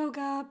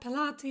yoga,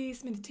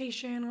 Pilates,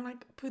 meditation, or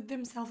like put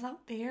themselves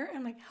out there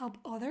and like help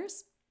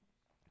others,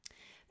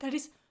 that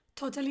is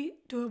totally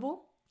doable.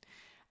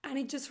 And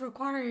it just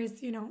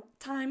requires,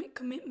 time,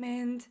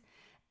 commitment,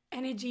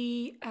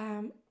 energy,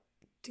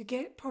 to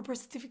get proper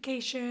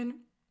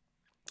certification,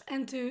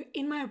 and to,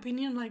 in my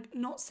opinion, like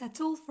not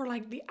settle for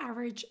like the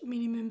average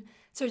minimum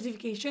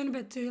certification,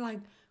 but to like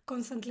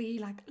constantly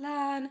like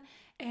learn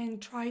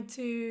and try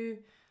to,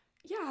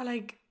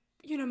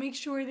 make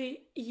sure that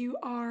you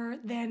are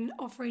then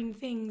offering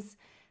things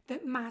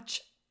that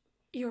match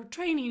your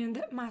training and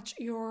that match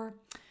your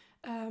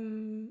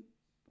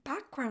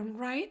background,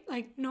 right?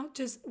 Like not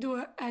just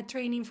do a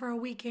training for a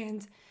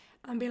weekend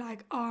and be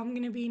like, oh, I'm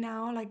gonna be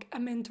now like a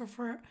mentor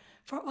for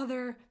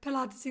other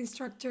Pilates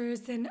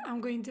instructors and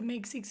I'm going to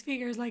make six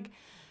figures. Like,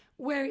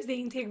 where is the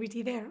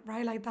integrity there,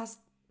 right? Like that's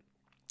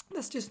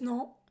just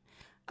not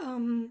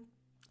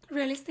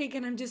realistic.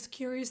 And I'm just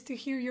curious to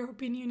hear your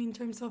opinion in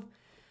terms of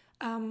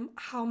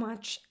how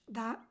much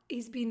that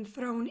is being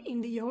thrown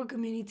in the yoga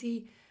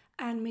community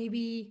and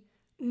maybe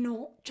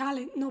not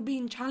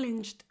being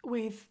challenged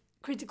with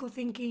critical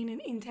thinking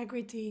and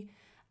integrity,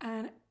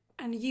 and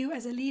you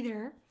as a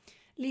leader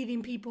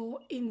leading people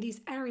in this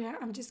area.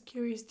 I'm just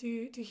curious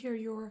to hear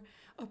your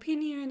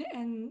opinion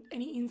and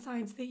any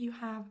insights that you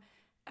have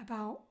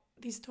about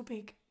this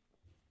topic.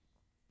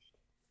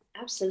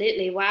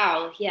 Absolutely.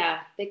 Wow.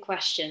 Yeah, big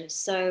question.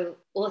 So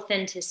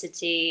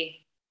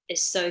authenticity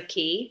is so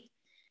key.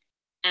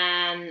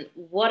 And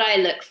what I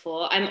look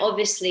for, I'm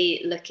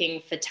obviously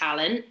looking for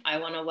talent. I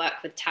want to work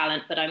with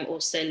talent, but I'm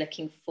also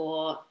looking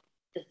for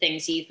the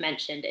things you've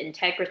mentioned: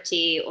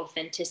 integrity,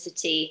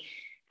 authenticity.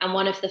 And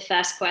one of the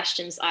first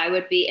questions I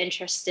would be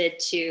interested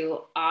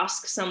to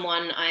ask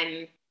someone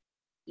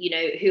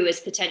who is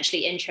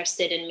potentially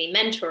interested in me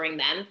mentoring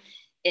them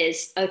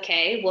is,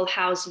 okay, well,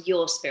 how's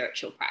your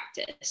spiritual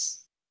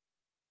practice?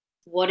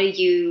 What are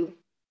you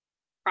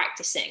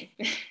practicing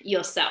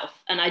yourself?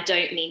 And I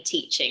don't mean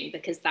teaching,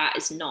 because that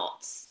is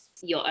not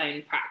your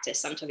own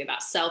practice. I'm talking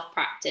about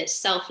self-practice,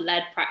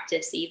 self-led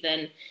practice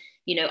even.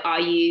 Are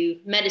you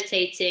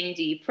meditating?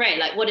 Do you pray?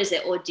 Like, what is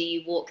it? Or do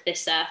you walk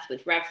this earth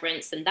with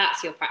reverence? And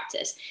that's your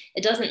practice.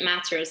 It doesn't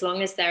matter as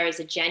long as there is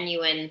a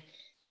genuine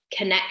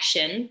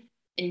connection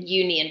and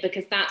union,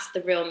 because that's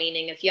the real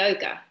meaning of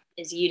yoga,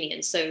 is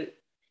union. So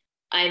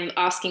I'm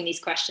asking these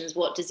questions: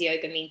 what does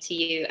yoga mean to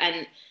you?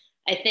 And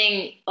I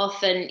think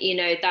often,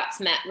 that's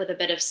met with a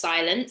bit of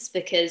silence,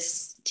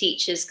 because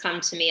teachers come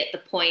to me at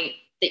the point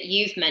that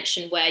you've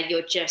mentioned, where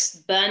you're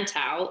just burnt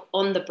out,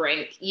 on the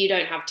brink. You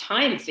don't have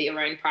time for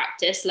your own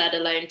practice, let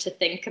alone to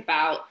think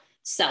about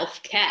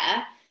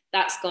self-care.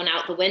 That's gone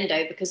out the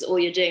window, because all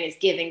you're doing is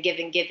giving,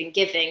 giving, giving,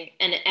 giving,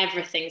 and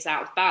everything's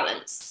out of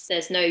balance.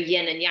 There's no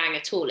yin and yang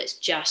at all. It's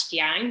just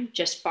yang,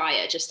 just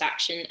fire, just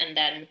action, and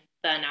then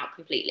burn out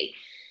completely.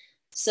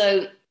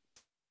 So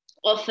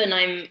often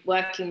I'm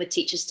working with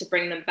teachers to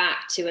bring them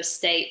back to a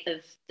state of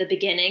the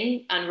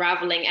beginning,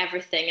 unraveling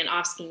everything and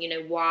asking,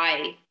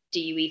 why do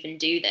you even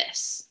do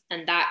this?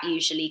 And that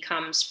usually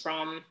comes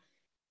from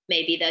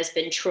maybe there's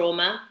been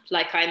trauma,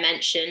 like I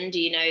mentioned,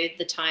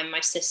 the time my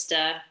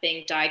sister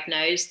being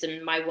diagnosed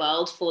and my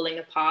world falling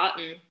apart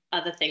and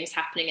other things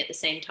happening at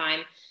the same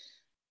time.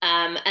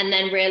 And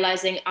then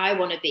realizing I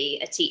want to be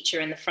a teacher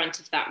in the front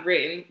of that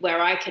room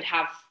where I could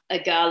have a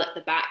girl at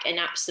the back in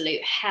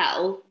absolute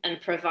hell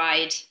and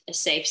provide a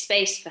safe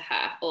space for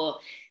her. Or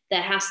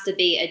there has to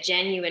be a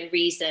genuine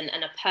reason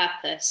and a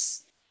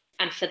purpose,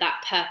 and for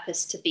that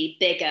purpose to be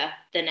bigger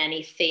than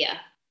any fear.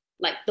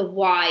 Like the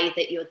why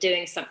that you're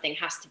doing something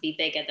has to be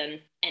bigger than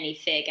any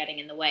fear getting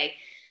in the way.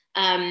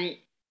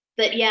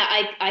 But yeah,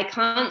 I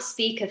can't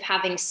speak of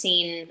having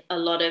seen a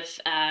lot of,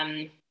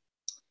 I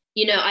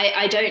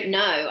don't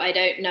know. I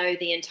don't know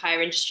the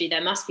entire industry.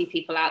 There must be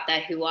people out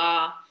there who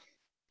are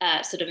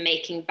sort of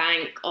making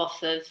bank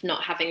off of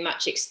not having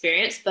much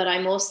experience. But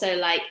I'm also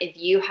like, if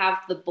you have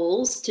the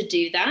balls to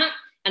do that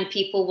and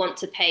people want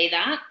to pay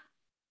that,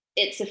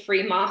 it's a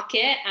free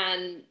market.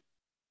 And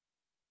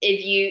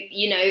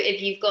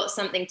if you've got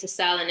something to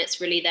sell and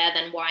it's really there,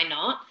 then why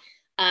not?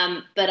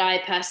 But I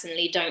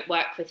personally don't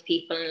work with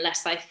people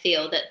unless I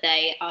feel that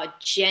they are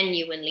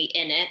genuinely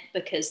in it,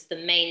 because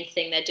the main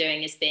thing they're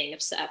doing is being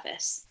of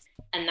service.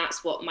 And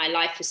that's what my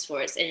life is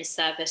for. It's in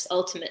service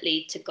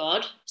ultimately to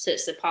God. So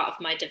it's a part of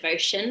my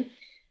devotion.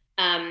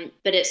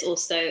 But it's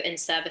also in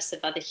service of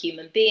other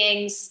human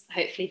beings,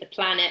 hopefully the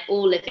planet,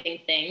 all living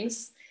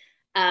things.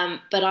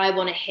 But I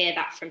want to hear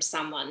that from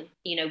someone.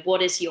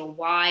 What is your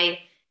why?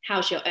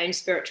 How's your own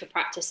spiritual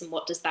practice, and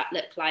what does that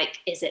look like?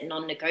 Is it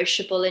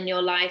non-negotiable in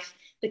your life?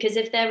 Because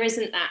if there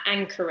isn't that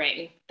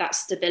anchoring, that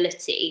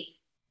stability,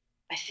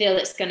 I feel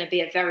it's going to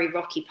be a very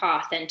rocky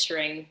path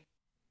entering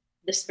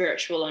the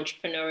spiritual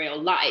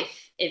entrepreneurial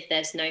life if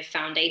there's no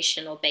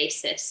foundation or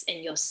basis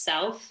in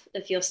yourself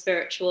of your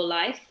spiritual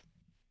life.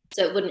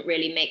 So it wouldn't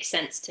really make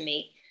sense to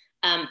me.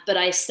 But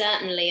I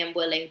certainly am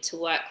willing to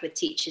work with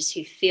teachers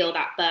who feel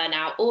that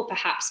burnout or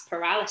perhaps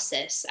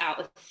paralysis out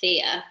of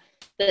fear,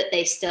 but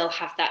they still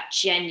have that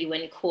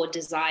genuine core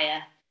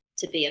desire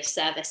to be of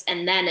service.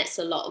 And then it's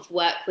a lot of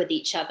work with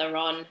each other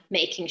on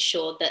making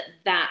sure that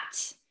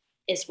that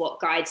is what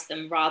guides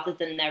them, rather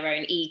than their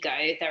own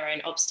ego, their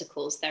own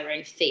obstacles, their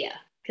own fear,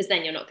 because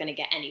then you're not going to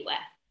get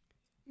anywhere.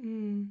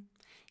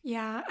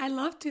 Yeah, I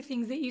love two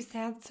things that you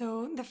said.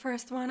 So the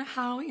first one,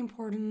 how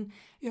important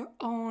your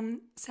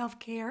own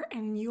self-care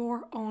and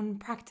your own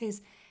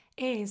practice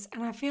is.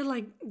 And I feel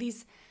like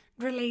this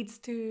relates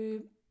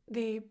to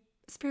the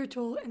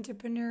spiritual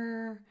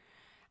entrepreneur,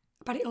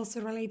 but it also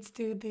relates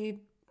to the,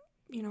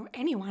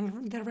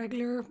 anyone, the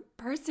regular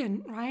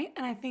person, right?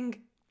 And I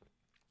think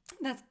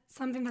that's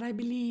something that I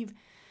believe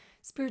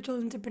spiritual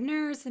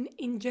entrepreneurs and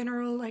in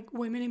general, like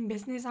women in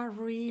business, are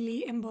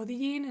really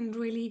embodying and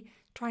really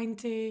trying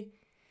to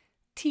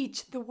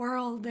teach the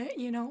world that,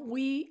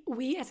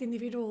 we as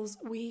individuals,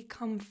 we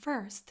come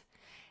first.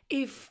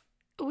 If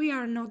we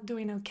are not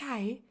doing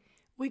okay,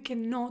 we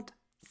cannot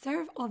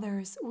serve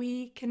others.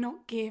 We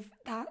cannot give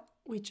that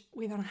which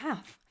we don't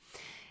have.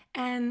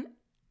 And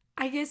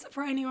I guess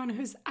for anyone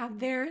who's out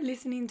there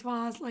listening to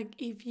us, like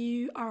if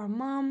you are a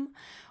mom,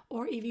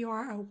 or if you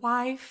are a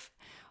wife,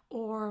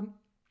 or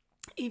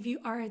if you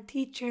are a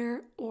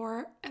teacher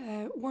or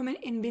a woman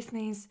in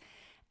business,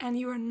 and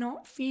you are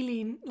not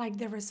feeling like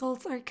the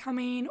results are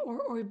coming,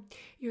 or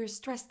you're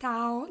stressed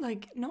out,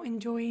 like not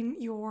enjoying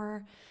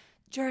your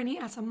journey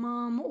as a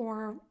mom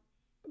or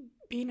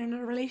being in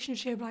a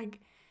relationship, like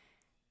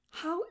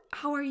how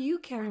are you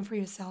caring for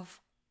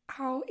yourself?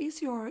 How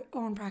is your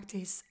own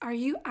practice? Are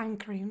you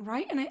anchoring,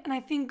 right? And I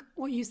think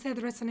what you said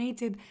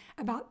resonated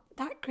about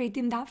that,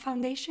 creating that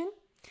foundation.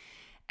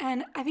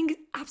 And I think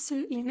it's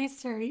absolutely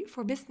necessary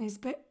for business,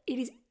 but it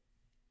is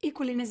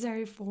equally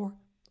necessary for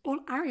all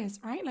areas,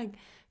 right? Like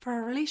for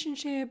a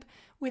relationship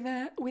with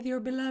your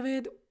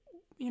beloved,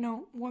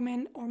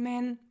 woman or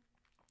men.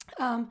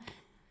 But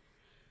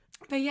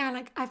yeah,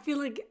 like I feel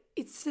like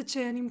it's such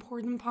an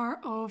important part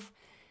of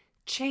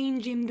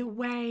changing the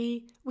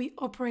way we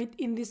operate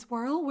in this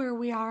world, where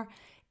we are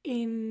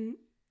in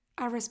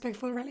a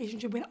respectful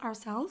relationship with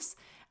ourselves,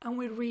 and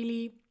we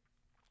really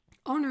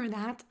honor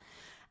that.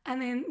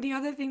 And then the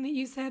other thing that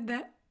you said,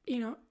 that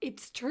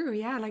it's true,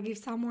 yeah, like if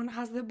someone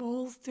has the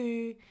balls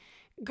to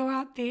go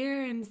out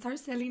there and start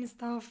selling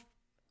stuff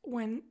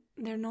when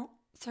they're not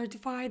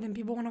certified and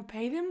people want to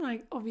pay them,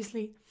 like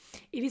obviously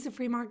it is a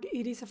free market,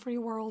 it is a free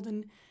world,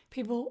 and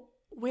people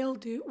will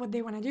do what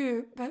they want to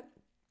do. But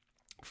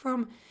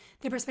from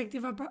the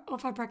perspective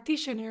of a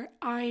practitioner,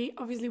 I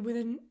obviously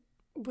wouldn't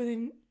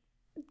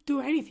do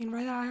anything,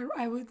 right?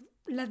 I would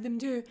let them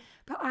do,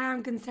 but I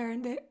am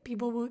concerned that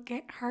people will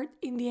get hurt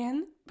in the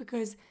end,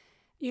 because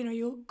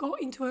you'll go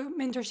into a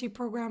mentorship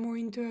program or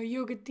into a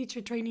yoga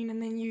teacher training,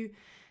 and then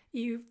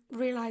you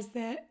realize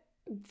that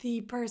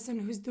the person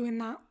who's doing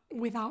that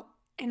without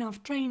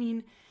enough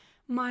training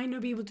might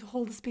not be able to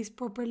hold the space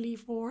properly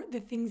for the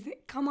things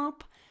that come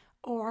up,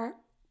 or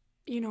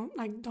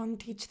like don't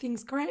teach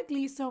things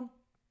correctly. So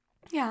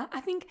yeah, I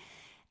think,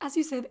 as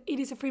you said, it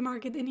is a free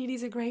market and it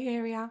is a gray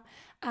area,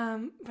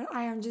 but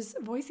I am just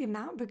voicing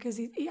that because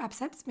it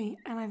upsets me,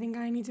 and I think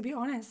I need to be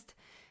honest.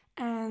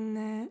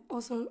 and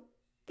also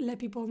let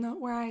people know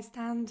where I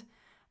stand.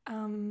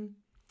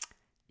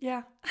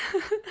 Yeah.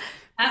 But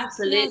yeah,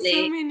 so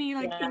Absolutely. many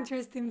like Yeah.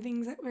 interesting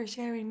things that we're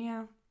sharing.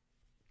 Yeah.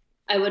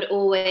 I would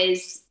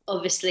always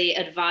obviously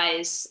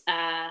advise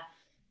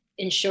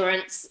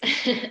insurance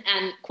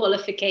and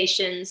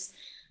qualifications.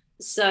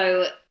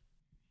 So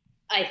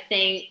I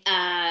think,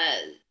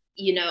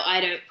 I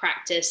don't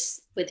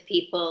practice with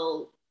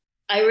people.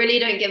 I really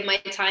don't give my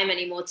time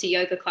anymore to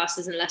yoga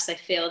classes unless I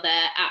feel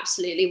they're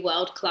absolutely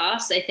world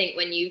class. I think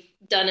when you've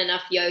done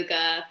enough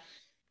yoga,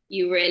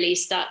 you really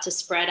start to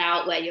spread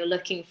out where you're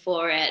looking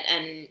for it,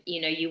 and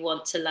you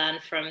want to learn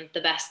from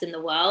the best in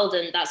the world,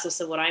 and that's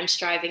also what I'm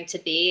striving to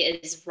be,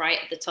 is right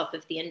at the top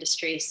of the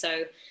industry.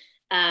 So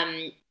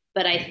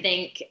but I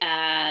think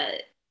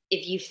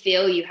if you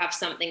feel you have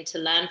something to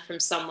learn from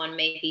someone,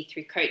 maybe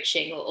through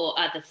coaching or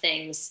other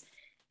things,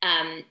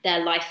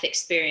 their life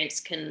experience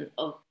can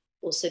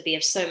also be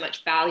of so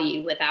much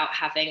value without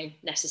having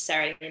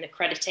necessarily an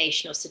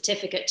accreditation or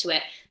certificate to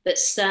it. But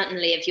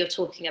certainly if you're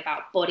talking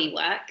about body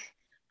work,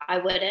 I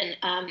wouldn't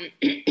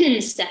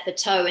step a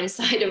toe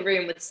inside a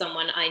room with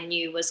someone I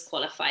knew was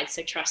qualified.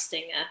 So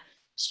trusting a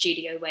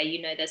studio where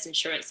there's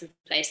insurance in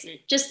place, and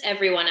just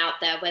everyone out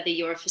there, whether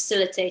you're a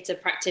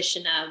facilitator,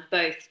 practitioner,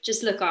 both,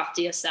 just look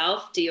after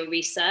yourself, do your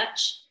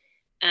research,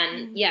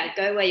 and yeah,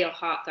 go where your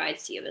heart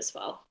guides you as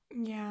well.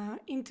 Yeah,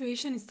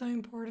 intuition is so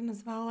important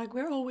as well. Like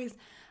we're always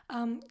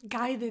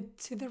guided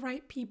to the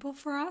right people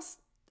for us,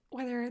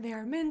 whether they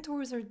are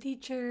mentors or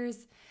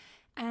teachers,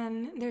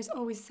 and there's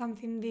always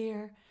something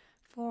there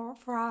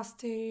for us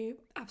to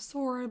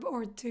absorb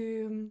or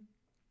to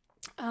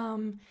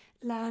um,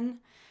 learn.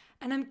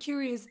 And I'm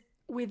curious,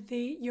 with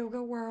the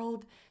yoga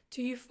world,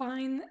 do you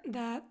find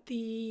that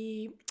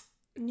the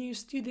new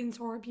students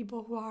or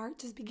people who are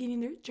just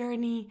beginning their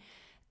journey,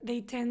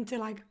 they tend to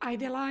like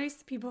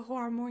idolize people who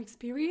are more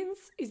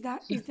experienced? Is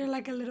there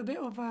like a little bit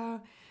of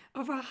a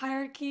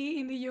hierarchy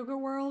in the yoga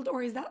world,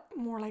 or is that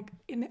more like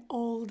in the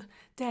old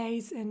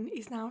days and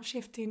is now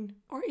shifting,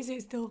 or is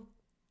it still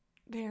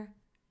there?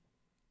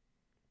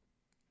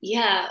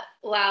 Yeah,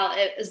 wow,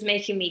 it was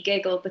making me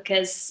giggle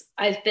because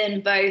I've been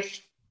both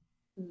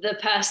the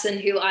person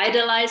who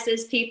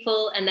idolizes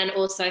people, and then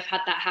also I've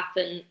had that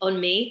happen on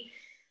me,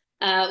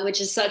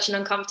 which is such an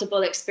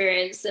uncomfortable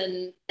experience.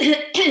 And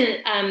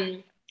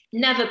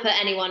never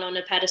put anyone on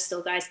a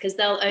pedestal, guys, because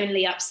they'll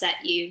only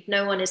upset you.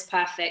 No one is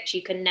perfect.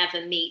 You can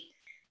never meet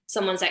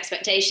someone's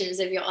expectations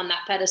if you're on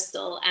that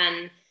pedestal.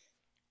 And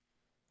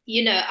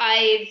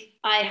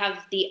I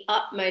have the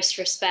utmost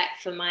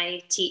respect for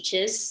my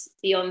teachers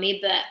beyond me,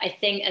 but I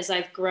think as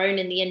I've grown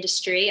in the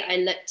industry, I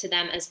look to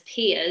them as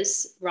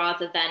peers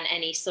rather than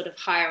any sort of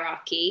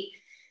hierarchy.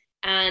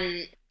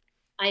 And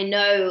I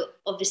know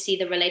obviously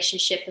the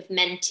relationship of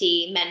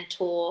mentee,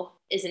 mentor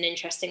is an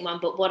interesting one,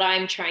 but what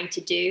I'm trying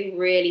to do,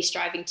 really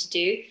striving to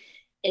do,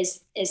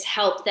 is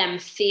help them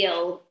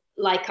feel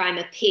like I'm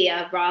a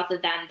peer rather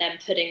than them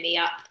putting me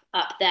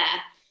up there.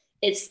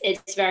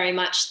 It's very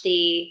much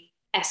the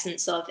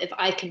essence of, if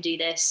I can do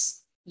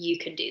this, you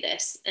can do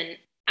this. And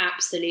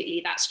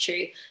absolutely that's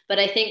true. But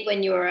I think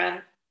when you're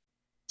a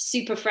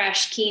super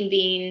fresh, keen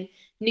bean,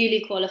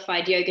 newly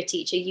qualified yoga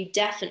teacher, you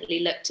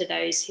definitely look to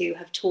those who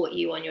have taught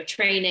you on your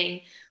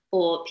training,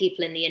 or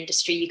people in the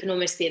industry. You can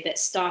almost be a bit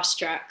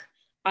starstruck.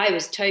 I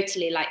was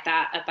totally like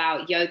that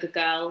about Yoga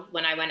Girl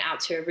when I went out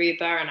to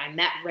Aruba and I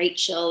met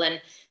Rachel,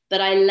 but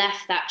I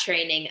left that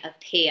training a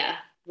peer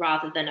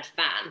rather than a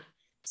fan.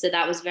 So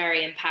that was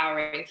very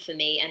empowering for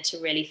me, and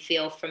to really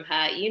feel from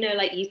her,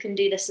 like, you can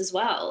do this as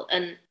well.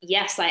 And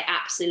yes, I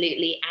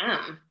absolutely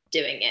am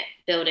doing it,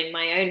 building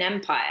my own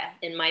empire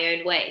in my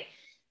own way.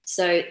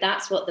 So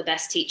that's what the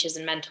best teachers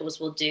and mentors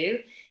will do,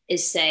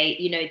 is say,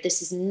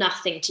 this is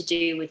nothing to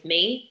do with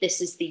me. This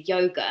is the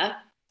yoga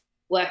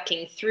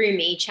working through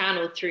me,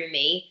 channeled through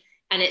me.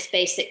 And it's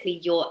basically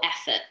your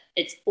effort.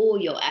 It's all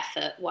your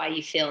effort why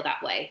you feel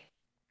that way.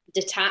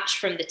 Detached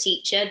from the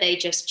teacher, they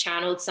just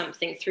channeled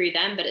something through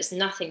them, but it's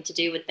nothing to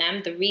do with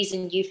them. The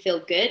reason you feel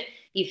good,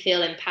 you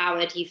feel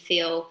empowered, you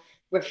feel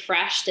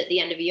refreshed at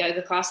the end of a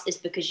yoga class, is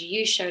because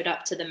you showed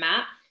up to the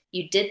mat,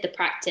 you did the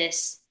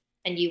practice,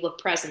 and you were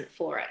present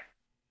for it.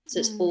 So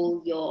it's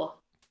all you're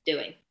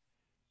doing.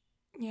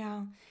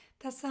 Yeah,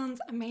 that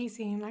sounds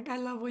amazing. Like I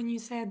love when you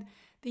said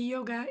the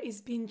yoga is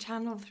being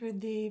channeled through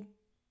the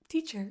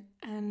teacher,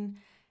 and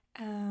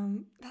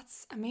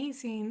that's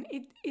amazing.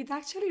 It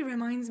actually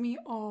reminds me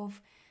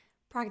of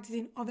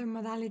practicing other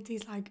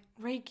modalities like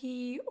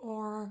Reiki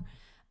or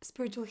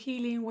spiritual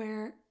healing,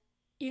 where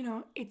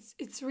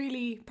it's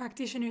really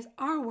practitioners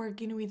are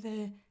working with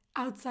the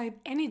outside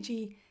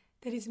energy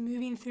that is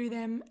moving through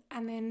them,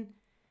 and then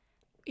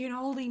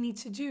all they need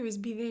to do is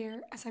be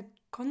there as a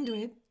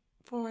conduit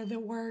for the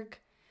work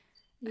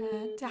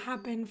to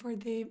happen, for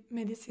the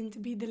medicine to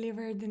be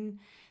delivered. And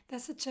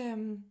that's such a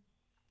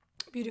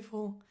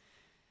beautiful,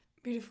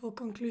 beautiful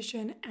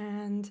conclusion.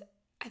 And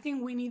I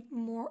think we need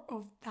more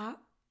of that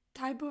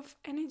type of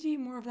energy,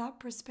 more of that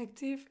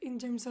perspective in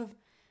terms of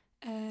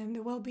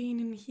the well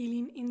being and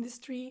healing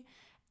industry,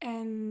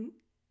 and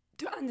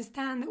to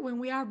understand that when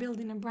we are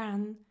building a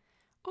brand,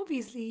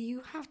 obviously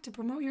you have to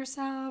promote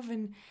yourself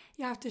and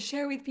you have to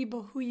share with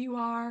people who you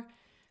are,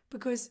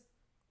 because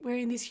we're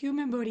in these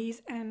human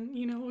bodies and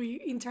we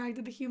interact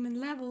at the human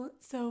level.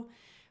 So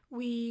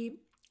we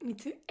need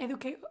to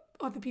educate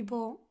other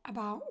people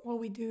about what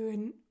we do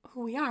and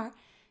who we are.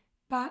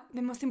 But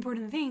the most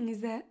important thing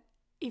is that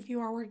if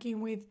you are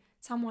working with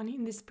someone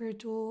in the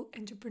spiritual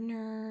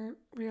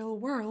entrepreneurial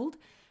world,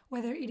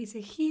 whether it is a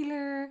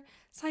healer,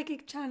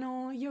 psychic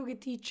channel, yoga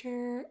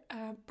teacher,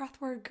 breath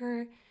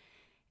worker,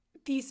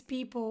 these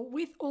people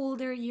with all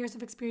their years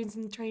of experience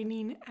and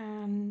training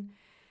and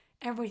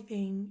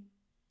everything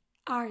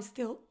are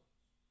still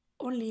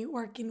only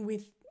working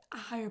with a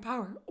higher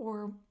power,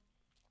 or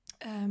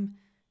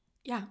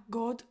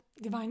God,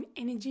 divine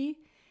energy.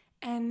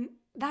 And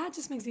that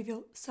just makes me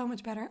feel so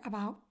much better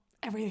about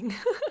everything,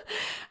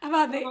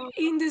 about the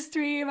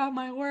industry, about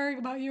my work,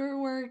 about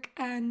your work.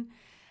 And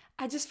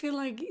I just feel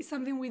like it's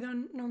something we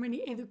don't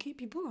normally educate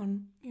people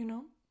on,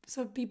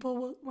 So people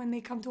will, when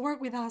they come to work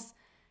with us,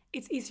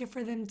 it's easier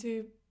for them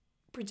to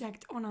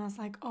project on us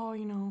like, oh,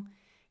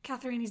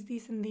 Catherine is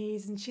this and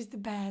this and she's the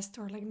best,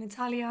 or like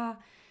Natalia,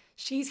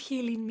 she's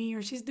healing me,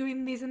 or she's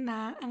doing this and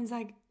that. And it's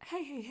like,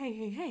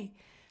 hey,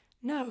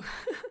 no.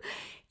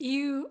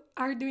 You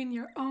are doing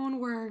your own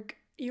work.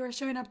 You are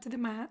showing up to the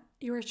mat.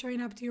 You are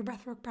showing up to your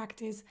breathwork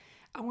practice,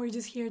 and we're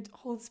just here to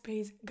hold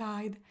space,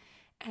 guide,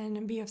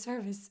 and be of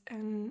service.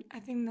 And I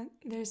think that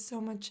there's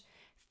so much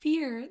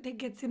fear that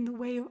gets in the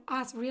way of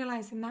us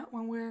realizing that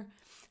when we're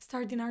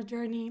starting our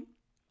journey,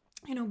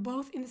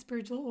 both in the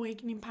spiritual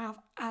awakening path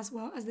as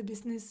well as the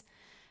business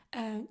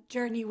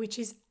journey, which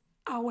is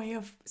a way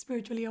of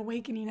spiritually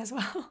awakening as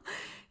well,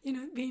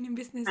 being in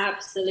business.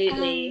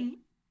 Absolutely.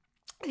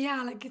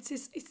 Like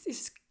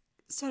it's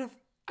sort of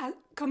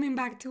coming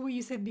back to what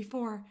you said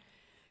before,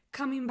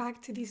 coming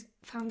back to this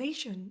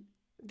foundation,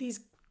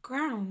 this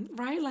ground,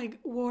 right? Like,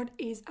 what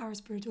is our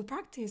spiritual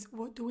practice?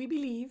 What do we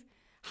believe?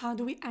 How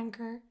do we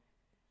anchor?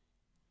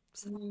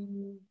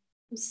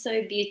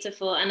 So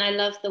beautiful. And I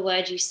love the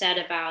word you said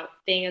about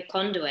being a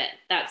conduit.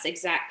 That's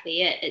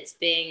exactly it. It's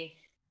being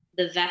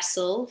the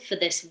vessel for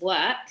this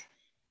work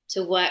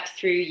to work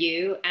through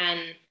you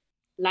and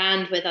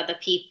land with other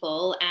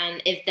people.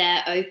 And if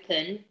they're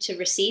open to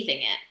receiving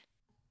it,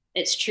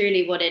 it's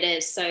truly what it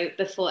is. So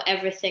before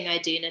everything I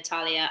do,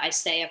 Natalia, I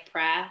say a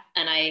prayer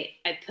and I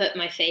put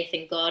my faith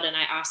in God and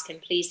I ask him,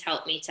 please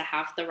help me to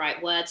have the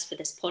right words for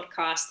this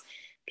podcast.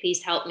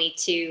 Please help me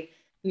to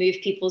move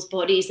people's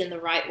bodies in the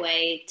right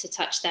way, to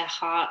touch their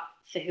heart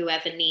for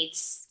whoever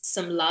needs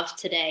some love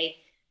today.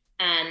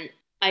 And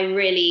I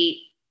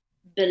really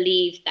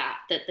believe that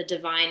the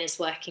divine is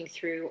working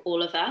through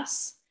all of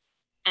us.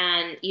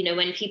 And,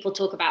 when people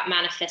talk about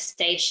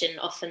manifestation,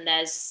 often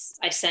I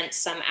sense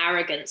some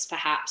arrogance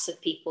perhaps of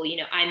people,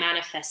 I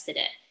manifested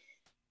it.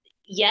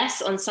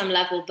 Yes, on some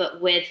level, but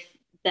with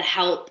the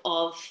help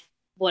of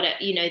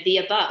the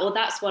above, or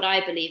that's what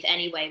I believe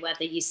anyway,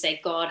 whether you say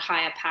God,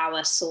 higher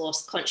power,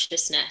 source,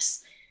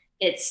 consciousness,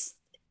 it's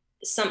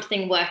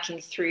something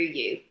working through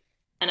you.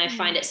 And I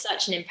find it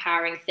such an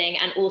empowering thing.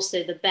 And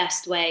also the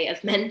best way of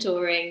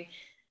mentoring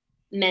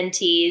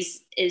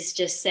mentees is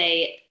just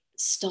say,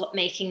 stop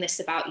making this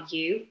about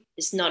you.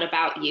 It's not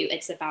about you.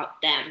 It's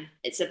about them.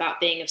 It's about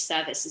being of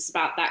service. It's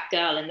about that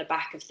girl in the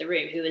back of the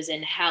room who is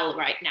in hell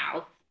right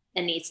now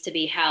and needs to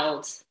be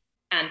held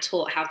and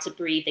taught how to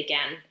breathe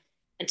again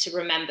and to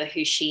remember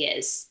who she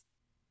is.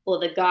 Or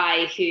the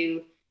guy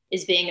who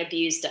is being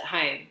abused at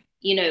home.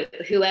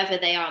 Whoever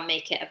they are,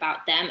 make it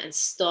about them and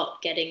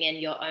stop getting in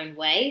your own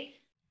way.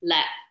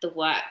 Let the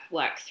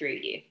work through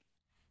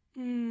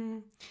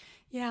you.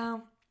 Yeah,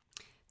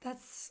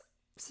 that's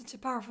such a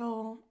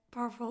powerful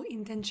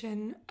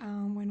intention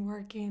when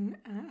working.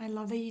 I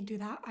love that you do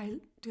that. I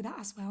do that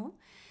as well.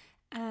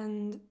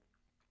 And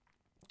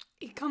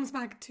it comes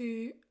back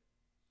to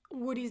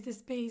what is the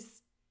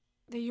space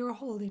that you're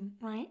holding,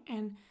 right?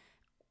 And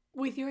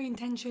with your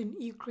intention,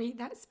 you create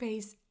that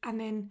space. And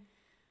then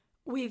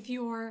with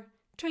your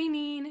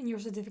training and your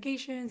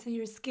certifications and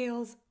your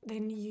skills,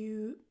 then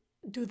you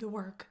do the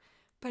work.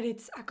 But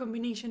it's a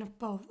combination of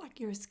both,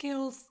 like your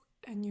skills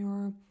and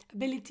your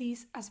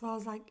abilities, as well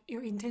as like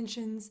your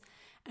intentions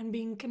and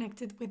being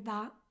connected with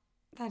that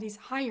is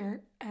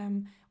higher,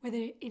 whether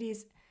it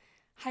is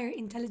higher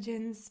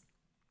intelligence.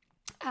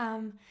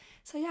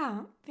 So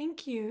yeah,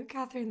 thank you,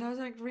 Catherine. That was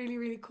like really,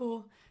 really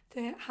cool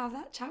to have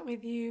that chat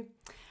with you.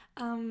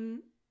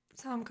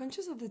 So I'm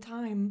conscious of the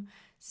time,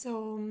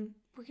 so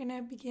we're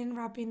gonna begin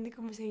wrapping the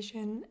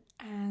conversation,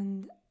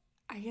 and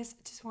I guess I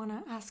just want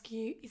to ask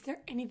you, is there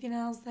anything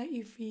else that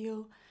you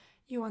feel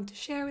you want to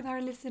share with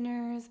our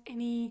listeners?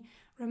 Any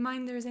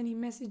reminders, any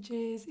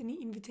messages,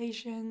 any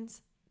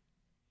invitations?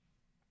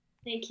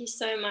 Thank you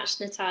so much,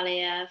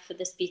 Natalia, for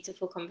this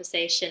beautiful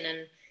conversation.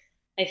 And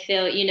I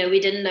feel, we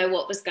didn't know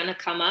what was going to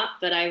come up,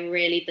 but I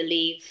really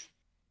believe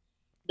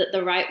that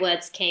the right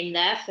words came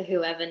there for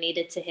whoever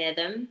needed to hear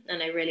them.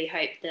 And I really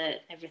hope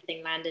that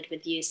everything landed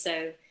with you.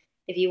 So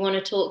if you want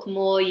to talk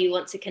more, you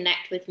want to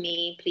connect with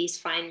me, please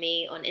find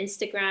me on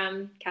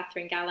Instagram,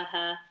 Catherine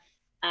Gallagher,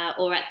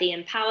 or at the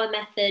Empower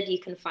Method, you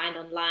can find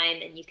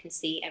online and you can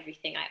see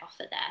everything I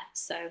offer there.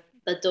 So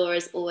the door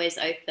is always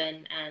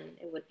open, and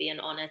it would be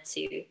an honor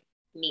to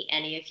meet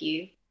any of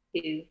you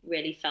who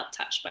really felt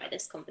touched by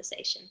this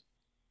conversation.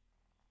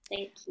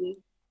 Thank you.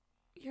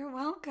 You're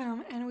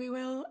welcome. And we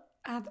will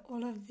add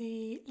all of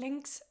the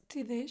links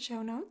to the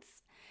show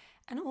notes.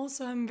 And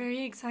also, I'm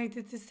very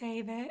excited to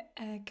say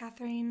that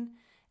Catherine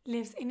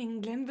lives in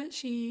England, but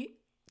she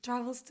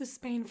travels to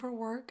Spain for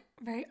work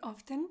very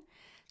often.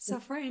 So,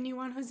 for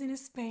anyone who's in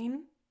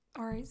Spain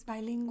or is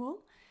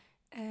bilingual,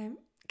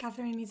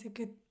 Catherine is a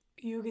good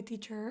yoga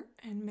teacher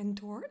and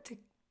mentor to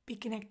be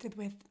connected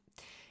with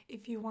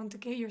if you want to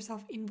get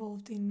yourself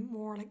involved in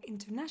more like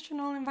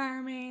international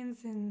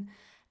environments and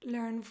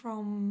learn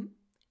from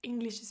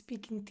English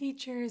speaking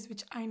teachers,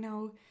 which I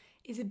know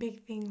is a big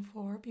thing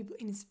for people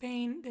in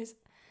Spain.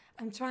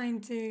 I'm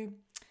trying to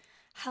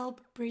help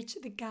bridge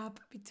the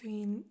gap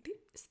between the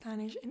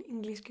Spanish and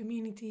English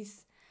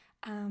communities,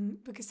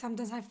 because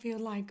sometimes I feel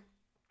like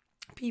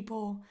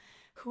people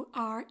who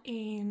are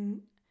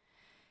in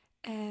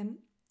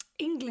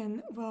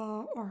England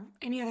or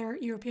any other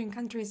European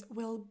countries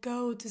will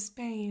go to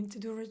Spain to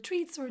do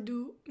retreats or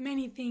do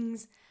many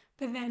things,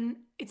 but then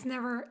it's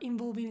never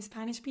involving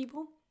Spanish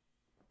people.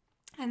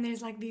 And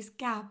there's like this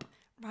gap,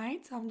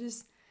 right? So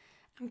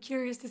I'm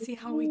curious to see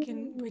how we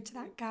can bridge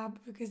that gap,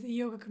 because the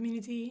yoga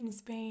community in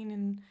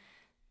Spain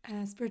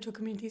and spiritual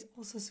community is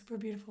also super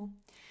beautiful.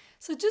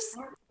 So just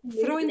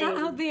throwing that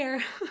out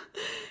there.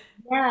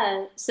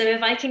 Yeah. So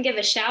if I can give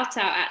a shout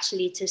out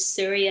actually to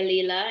Surya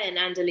Lila in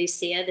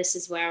Andalusia, this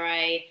is where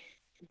I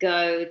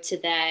go to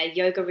their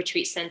yoga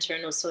retreat center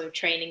and also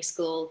training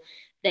school.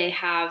 They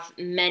have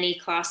many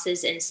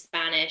classes in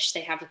Spanish.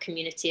 They have a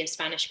community of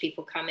Spanish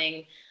people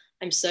coming.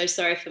 I'm so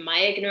sorry for my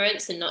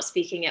ignorance and not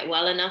speaking it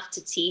well enough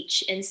to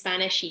teach in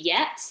Spanish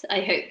yet.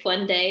 I hope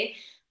one day.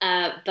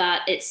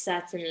 But it's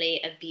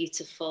certainly a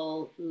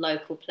beautiful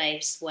local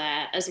place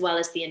where, as well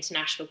as the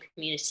international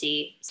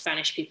community,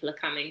 Spanish people are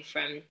coming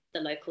from the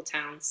local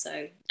towns.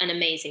 So, and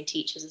amazing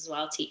teachers as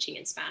well, teaching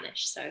in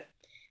Spanish. So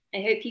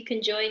I hope you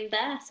can join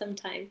there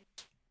sometime.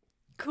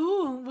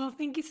 Cool. Well,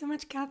 thank you so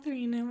much,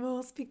 Catherine, and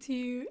we'll speak to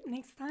you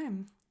next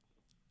time.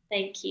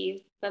 Thank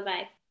you.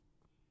 Bye-bye.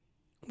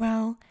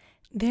 Well,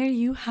 there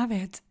you have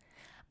it.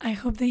 I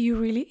hope that you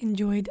really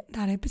enjoyed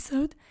that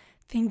episode.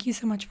 Thank you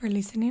so much for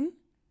listening.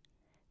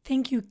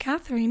 Thank you,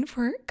 Catherine,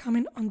 for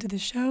coming onto the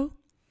show.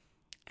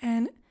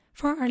 And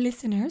for our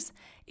listeners,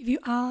 if you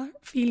are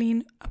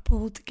feeling a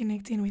pull to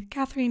connect in with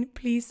Catherine,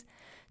 please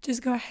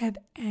just go ahead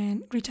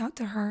and reach out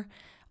to her.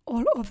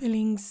 All of the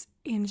links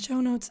in show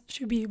notes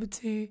should be able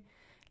to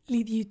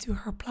lead you to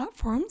her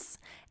platforms.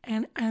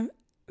 And I'm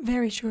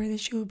very sure that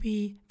she'll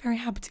be very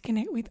happy to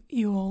connect with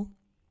you all.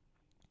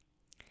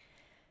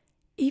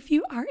 If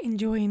you are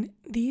enjoying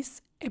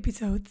these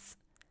episodes,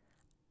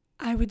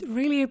 I would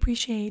really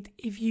appreciate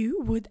if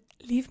you would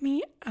leave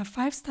me a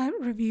 5-star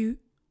review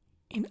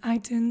in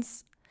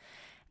iTunes,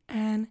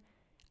 and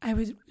I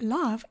would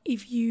love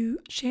if you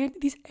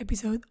shared this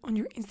episode on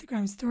your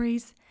Instagram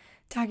stories,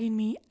 tagging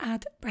me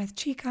at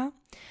BreathChica,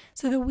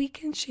 so that we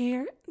can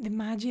share the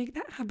magic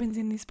that happens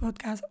in this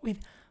podcast with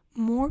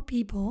more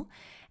people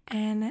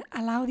and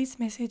allow this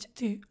message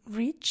to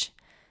reach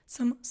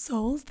some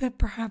souls that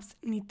perhaps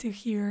need to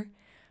hear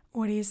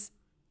what is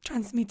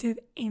transmitted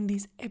in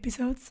these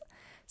episodes.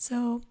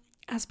 So,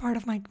 as part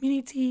of my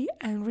community,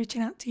 I'm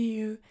reaching out to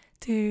you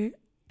to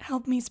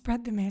help me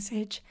spread the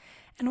message.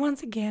 And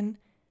once again,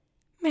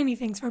 many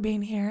thanks for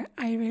being here.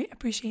 I really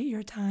appreciate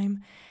your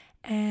time.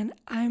 And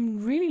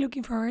I'm really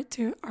looking forward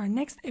to our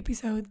next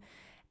episode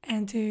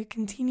and to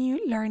continue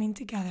learning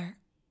together.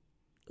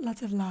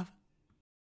 Lots of love.